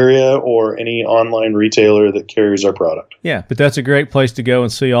in your area or any online retailer that carries our product. Yeah, but that's a great place to go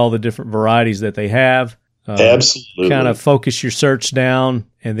and see all the different varieties that they have. Absolutely. Kind of focus your search down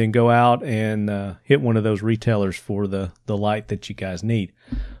and then go out and hit one of those retailers for the light that you guys need.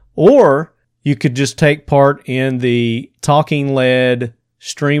 Or you could just take part in the Talking Lead,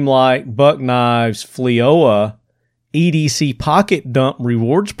 Streamlight, Buck Knives, Fleoa EDC Pocket Dump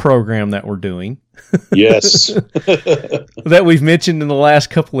Rewards program that we're doing. Yes. That we've mentioned in the last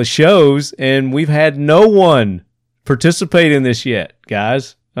couple of shows, and we've had no one participate in this yet,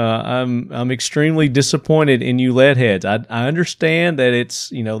 guys. I'm extremely disappointed in you lead heads. I understand that it's,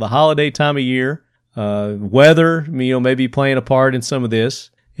 the holiday time of year, weather, maybe playing a part in some of this,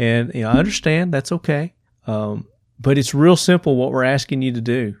 and I understand that's okay. But it's real simple what we're asking you to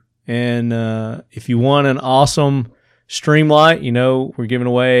do. And if you want an awesome Streamlight, we're giving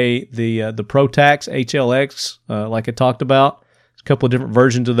away the ProTax HLX, like I talked about. There's a couple of different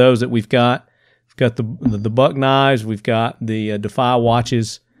versions of those that we've got. We've got the Buck Knives. We've got the Defy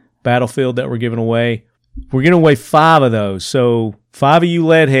Watches Battlefield that we're giving away. We're giving away 5 of those. So 5 of you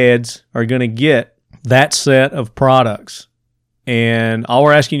lead heads are going to get that set of products. And all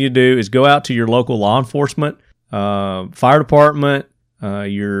we're asking you to do is go out to your local law enforcement, fire department,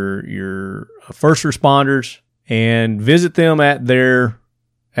 your first responders, and visit them at their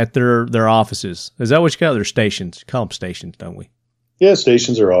offices. Is that what you call their stations? You call them stations, don't we? Yeah,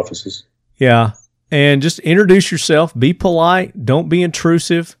 stations or offices. Yeah. And just introduce yourself. Be polite. Don't be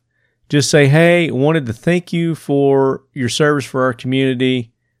intrusive. Just say, hey, wanted to thank you for your service for our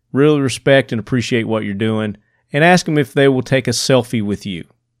community. Really respect and appreciate what you're doing. And ask them if they will take a selfie with you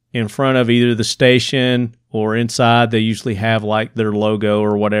in front of either the station or inside. They usually have like their logo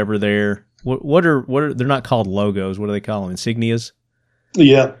or whatever there. What are they're not called logos. What do they call them? Insignias?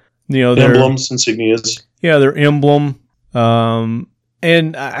 Yeah. Emblems, insignias. Yeah, their emblem.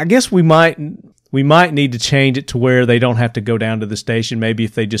 And I guess we might need to change it to where they don't have to go down to the station. Maybe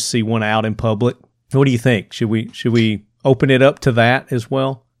if they just see one out in public. What do you think? Should we open it up to that as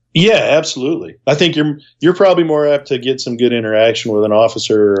well? Yeah, absolutely. I think you're probably more apt to get some good interaction with an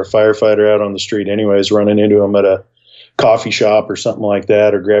officer or a firefighter out on the street anyways, running into them at a coffee shop or something like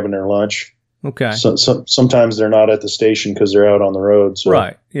that, or grabbing their lunch. Okay. So sometimes they're not at the station because they're out on the road. So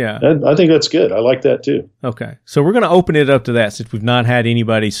right. Yeah. I think that's good. I like that too. Okay. So we're going to open it up to that since we've not had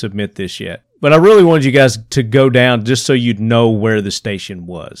anybody submit this yet. But I really wanted you guys to go down just so you'd know where the station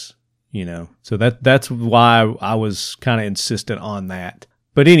was, So that's why I was kind of insistent on that.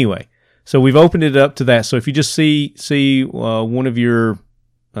 But anyway, so we've opened it up to that. So if you just see one of your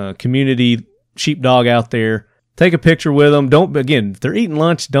community sheepdog out there, take a picture with them. If they're eating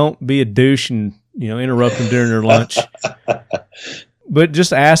lunch, don't be a douche and interrupt them during their lunch. But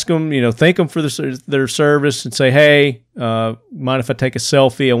just ask them, thank them for their service and say, hey, mind if I take a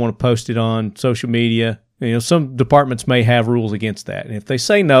selfie? I want to post it on social media. Some departments may have rules against that. And if they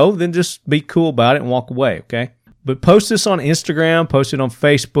say no, then just be cool about it and walk away, okay? But post this on Instagram, post it on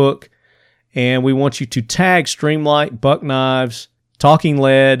Facebook, and we want you to tag Streamlight, Buck Knives, Talking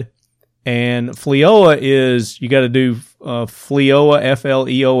Lead, and Fleoa is, you got to do Fleoa,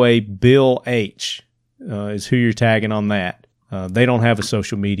 Fleoa, Bill H is who you're tagging on that. They don't have a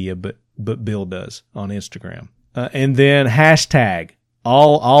social media, but Bill does on Instagram. And then hashtag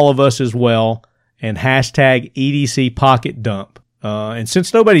all of us as well, and hashtag EDC Pocket Dump. And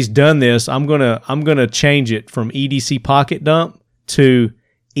since nobody's done this, I'm gonna change it from EDC Pocket Dump to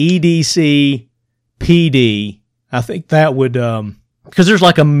EDC PD. I think that would because there's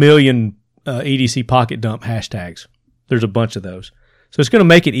like a million EDC Pocket Dump hashtags. There's a bunch of those, so it's gonna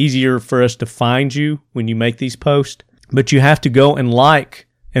make it easier for us to find you when you make these posts. But you have to go and like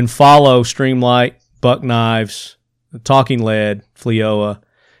and follow Streamlight, Buck Knives, Talking Lead, Fleoa,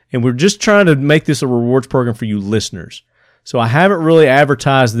 and we're just trying to make this a rewards program for you listeners. So I haven't really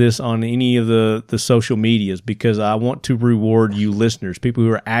advertised this on any of the social medias because I want to reward you listeners, people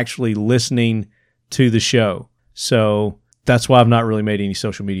who are actually listening to the show. So that's why I've not really made any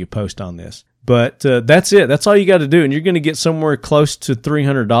social media post on this. But that's it. That's all you got to do. And you're going to get somewhere close to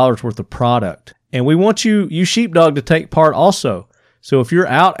 $300 worth of product. And we want you sheepdog to take part also. So if you're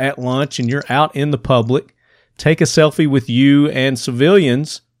out at lunch and you're out in the public, take a selfie with you and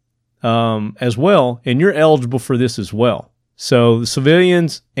civilians as well. And you're eligible for this as well. So the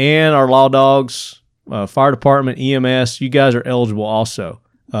civilians and our law dogs, fire department, EMS, you guys are eligible also.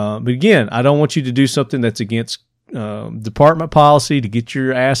 But again, I don't want you to do something that's against department policy to get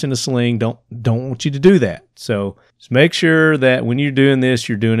your ass in a sling. Don't want you to do that. So just make sure that when you're doing this,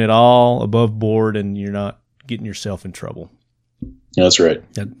 you're doing it all above board and you're not getting yourself in trouble. That's right.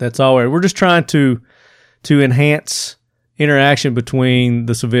 That's all right. We're just trying to enhance interaction between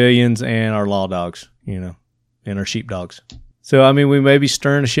the civilians and our law dogs, and our sheepdogs. So, I mean, we may be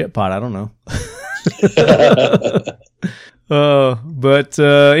stirring a shit pot. I don't know. But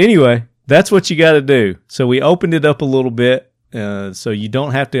anyway, that's what you got to do. So we opened it up a little bit, so you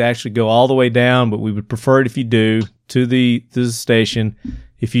don't have to actually go all the way down, but we would prefer it if you do to the station.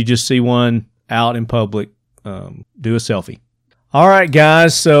 If you just see one out in public, do a selfie. All right,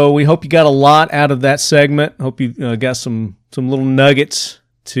 guys. So we hope you got a lot out of that segment. Hope you got some little nuggets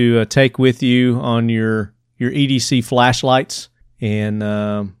to take with you on your EDC flashlights.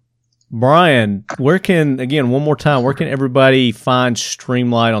 And Brian, one more time, where can everybody find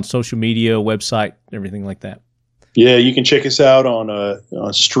Streamlight on social media, website, everything like that? Yeah, you can check us out on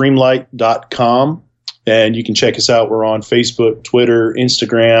streamlight.com, and you can check us out. We're on Facebook, Twitter,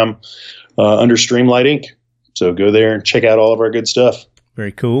 Instagram, under Streamlight Inc. So go there and check out all of our good stuff.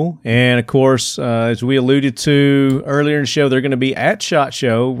 Very cool. And, of course, as we alluded to earlier in the show, they're going to be at SHOT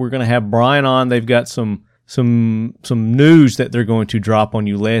Show. We're going to have Brian on. They've got some news that they're going to drop on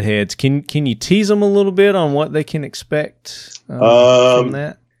you lead heads. Can you tease them a little bit on what they can expect from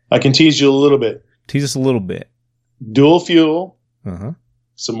that? I can tease you a little bit. Tease us a little bit. Dual fuel. Uh-huh.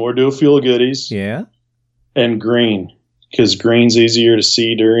 Some more dual fuel goodies. Yeah. And green, because green's easier to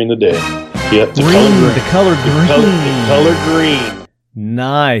see during the day. Yep, the color green. The color green.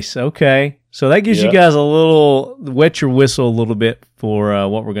 Nice. Okay. So that gives you guys a little, wet your whistle a little bit for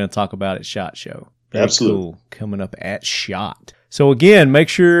what we're going to talk about at SHOT Show. Very Absolutely. Cool. Coming up at SHOT. So again, make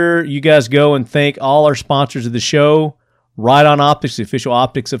sure you guys go and thank all our sponsors of the show. Right On Optics, the official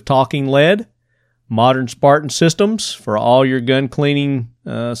optics of Talking Lead. Modern Spartan Systems for all your gun cleaning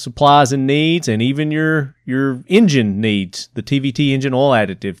supplies and needs, and even your engine needs. The TVT engine oil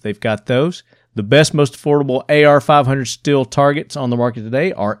additive, they've got those. The best, most affordable AR-500 steel targets on the market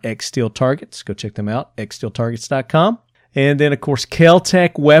today are X Steel Targets. Go check them out, xsteeltargets.com. And then, of course,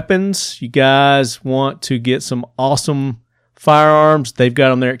 Kel-Tec Weapons. You guys want to get some awesome firearms. They've got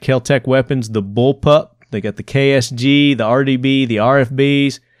them there at Kel-Tec Weapons. The Bullpup. They got the KSG, the RDB, the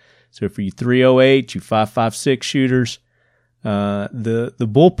RFBs. So for you 308, you 5.56 shooters, the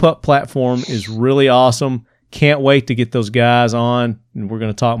Bullpup platform is really awesome. Can't wait to get those guys on, and we're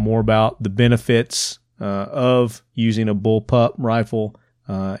going to talk more about the benefits of using a Bullpup rifle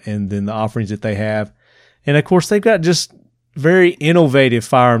and then the offerings that they have. And, of course, they've got just very innovative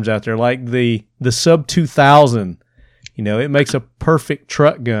firearms out there, like the Sub 2000. You know, it makes a perfect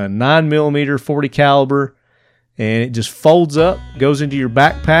truck gun, 9mm 40 caliber, and it just folds up, goes into your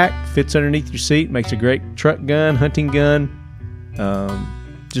backpack, fits underneath your seat, makes a great truck gun, hunting gun,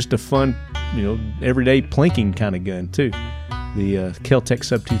 just a fun, everyday plinking kind of gun too. The Kel-Tec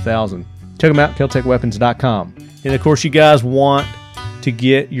Sub 2000. Check them out, keltecweapons.com. And of course, you guys want to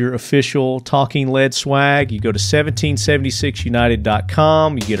get your official Talking Lead swag, you go to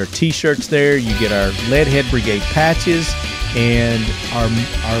 1776united.com. You get our t-shirts there. You get our Leadhead Brigade patches and our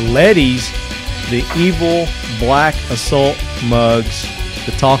Leadies, the Evil Black Assault mugs,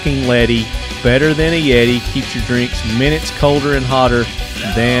 the Talking Leady, better than a Yeti, keeps your drinks minutes colder and hotter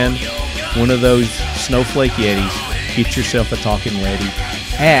than one of those Snowflake Yetis. Get yourself a Talking Leady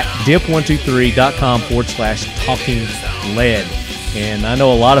at dip123.com/Talking Lead. And I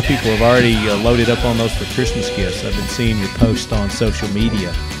know a lot of people have already loaded up on those for Christmas gifts. I've been seeing your posts on social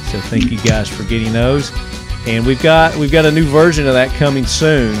media. So thank you guys for getting those. And we've got a new version of that coming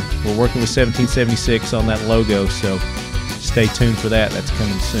soon. We're working with 1776 on that logo, so stay tuned for that. That's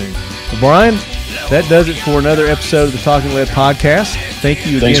coming soon. Well, Brian, that does it for another episode of the Talking Lead podcast. Thank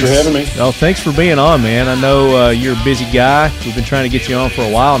you again. Thanks for having me. Oh, thanks for being on, man. I know you're a busy guy. We've been trying to get you on for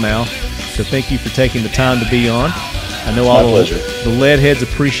a while now, so thank you for taking the time to be on. I know all the lead heads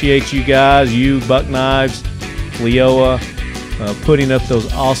appreciate you guys, you, Buck Knives, Leoa, putting up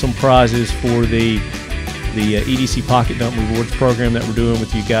those awesome prizes for the EDC Pocket Dump Rewards program that we're doing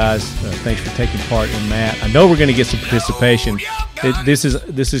with you guys. Thanks for taking part in that. I know we're going to get some participation. This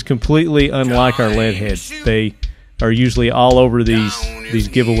is completely unlike our lead heads. They are usually all over these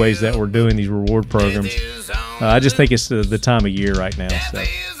giveaways that we're doing, these reward programs. I just think it's the time of year right now. So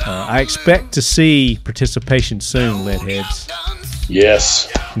I expect to see participation soon, lead heads. Yes.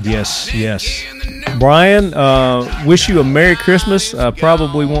 Brian, wish you a Merry Christmas.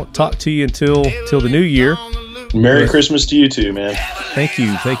 Probably won't talk to you until the new year. Merry Christmas to you too, man. Thank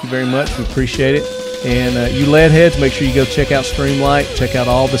you very much. We appreciate it. And you lead heads, make sure you go check out Streamlight. Check out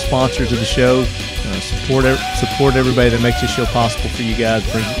all the sponsors of the show. Support everybody that makes this show possible for you guys.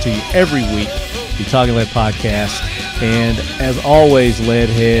 Brings it to you every week. The Talking Lead podcast. And as always, lead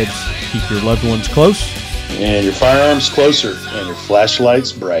heads, keep your loved ones close. And your firearms closer. And your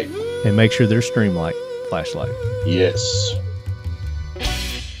flashlights bright. And make sure they're Streamlight flashlight. Yes.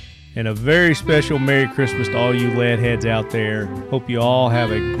 And a very special Merry Christmas to all you lead heads out there. Hope you all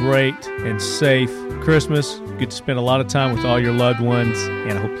have a great and safe Christmas. Get to spend a lot of time with all your loved ones.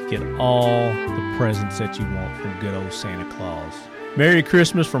 And I hope you get all the presents that you want from good old Santa Claus. Merry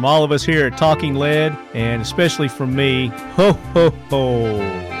Christmas from all of us here at Talking Lead, and especially from me. Ho, ho,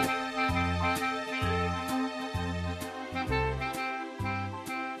 ho.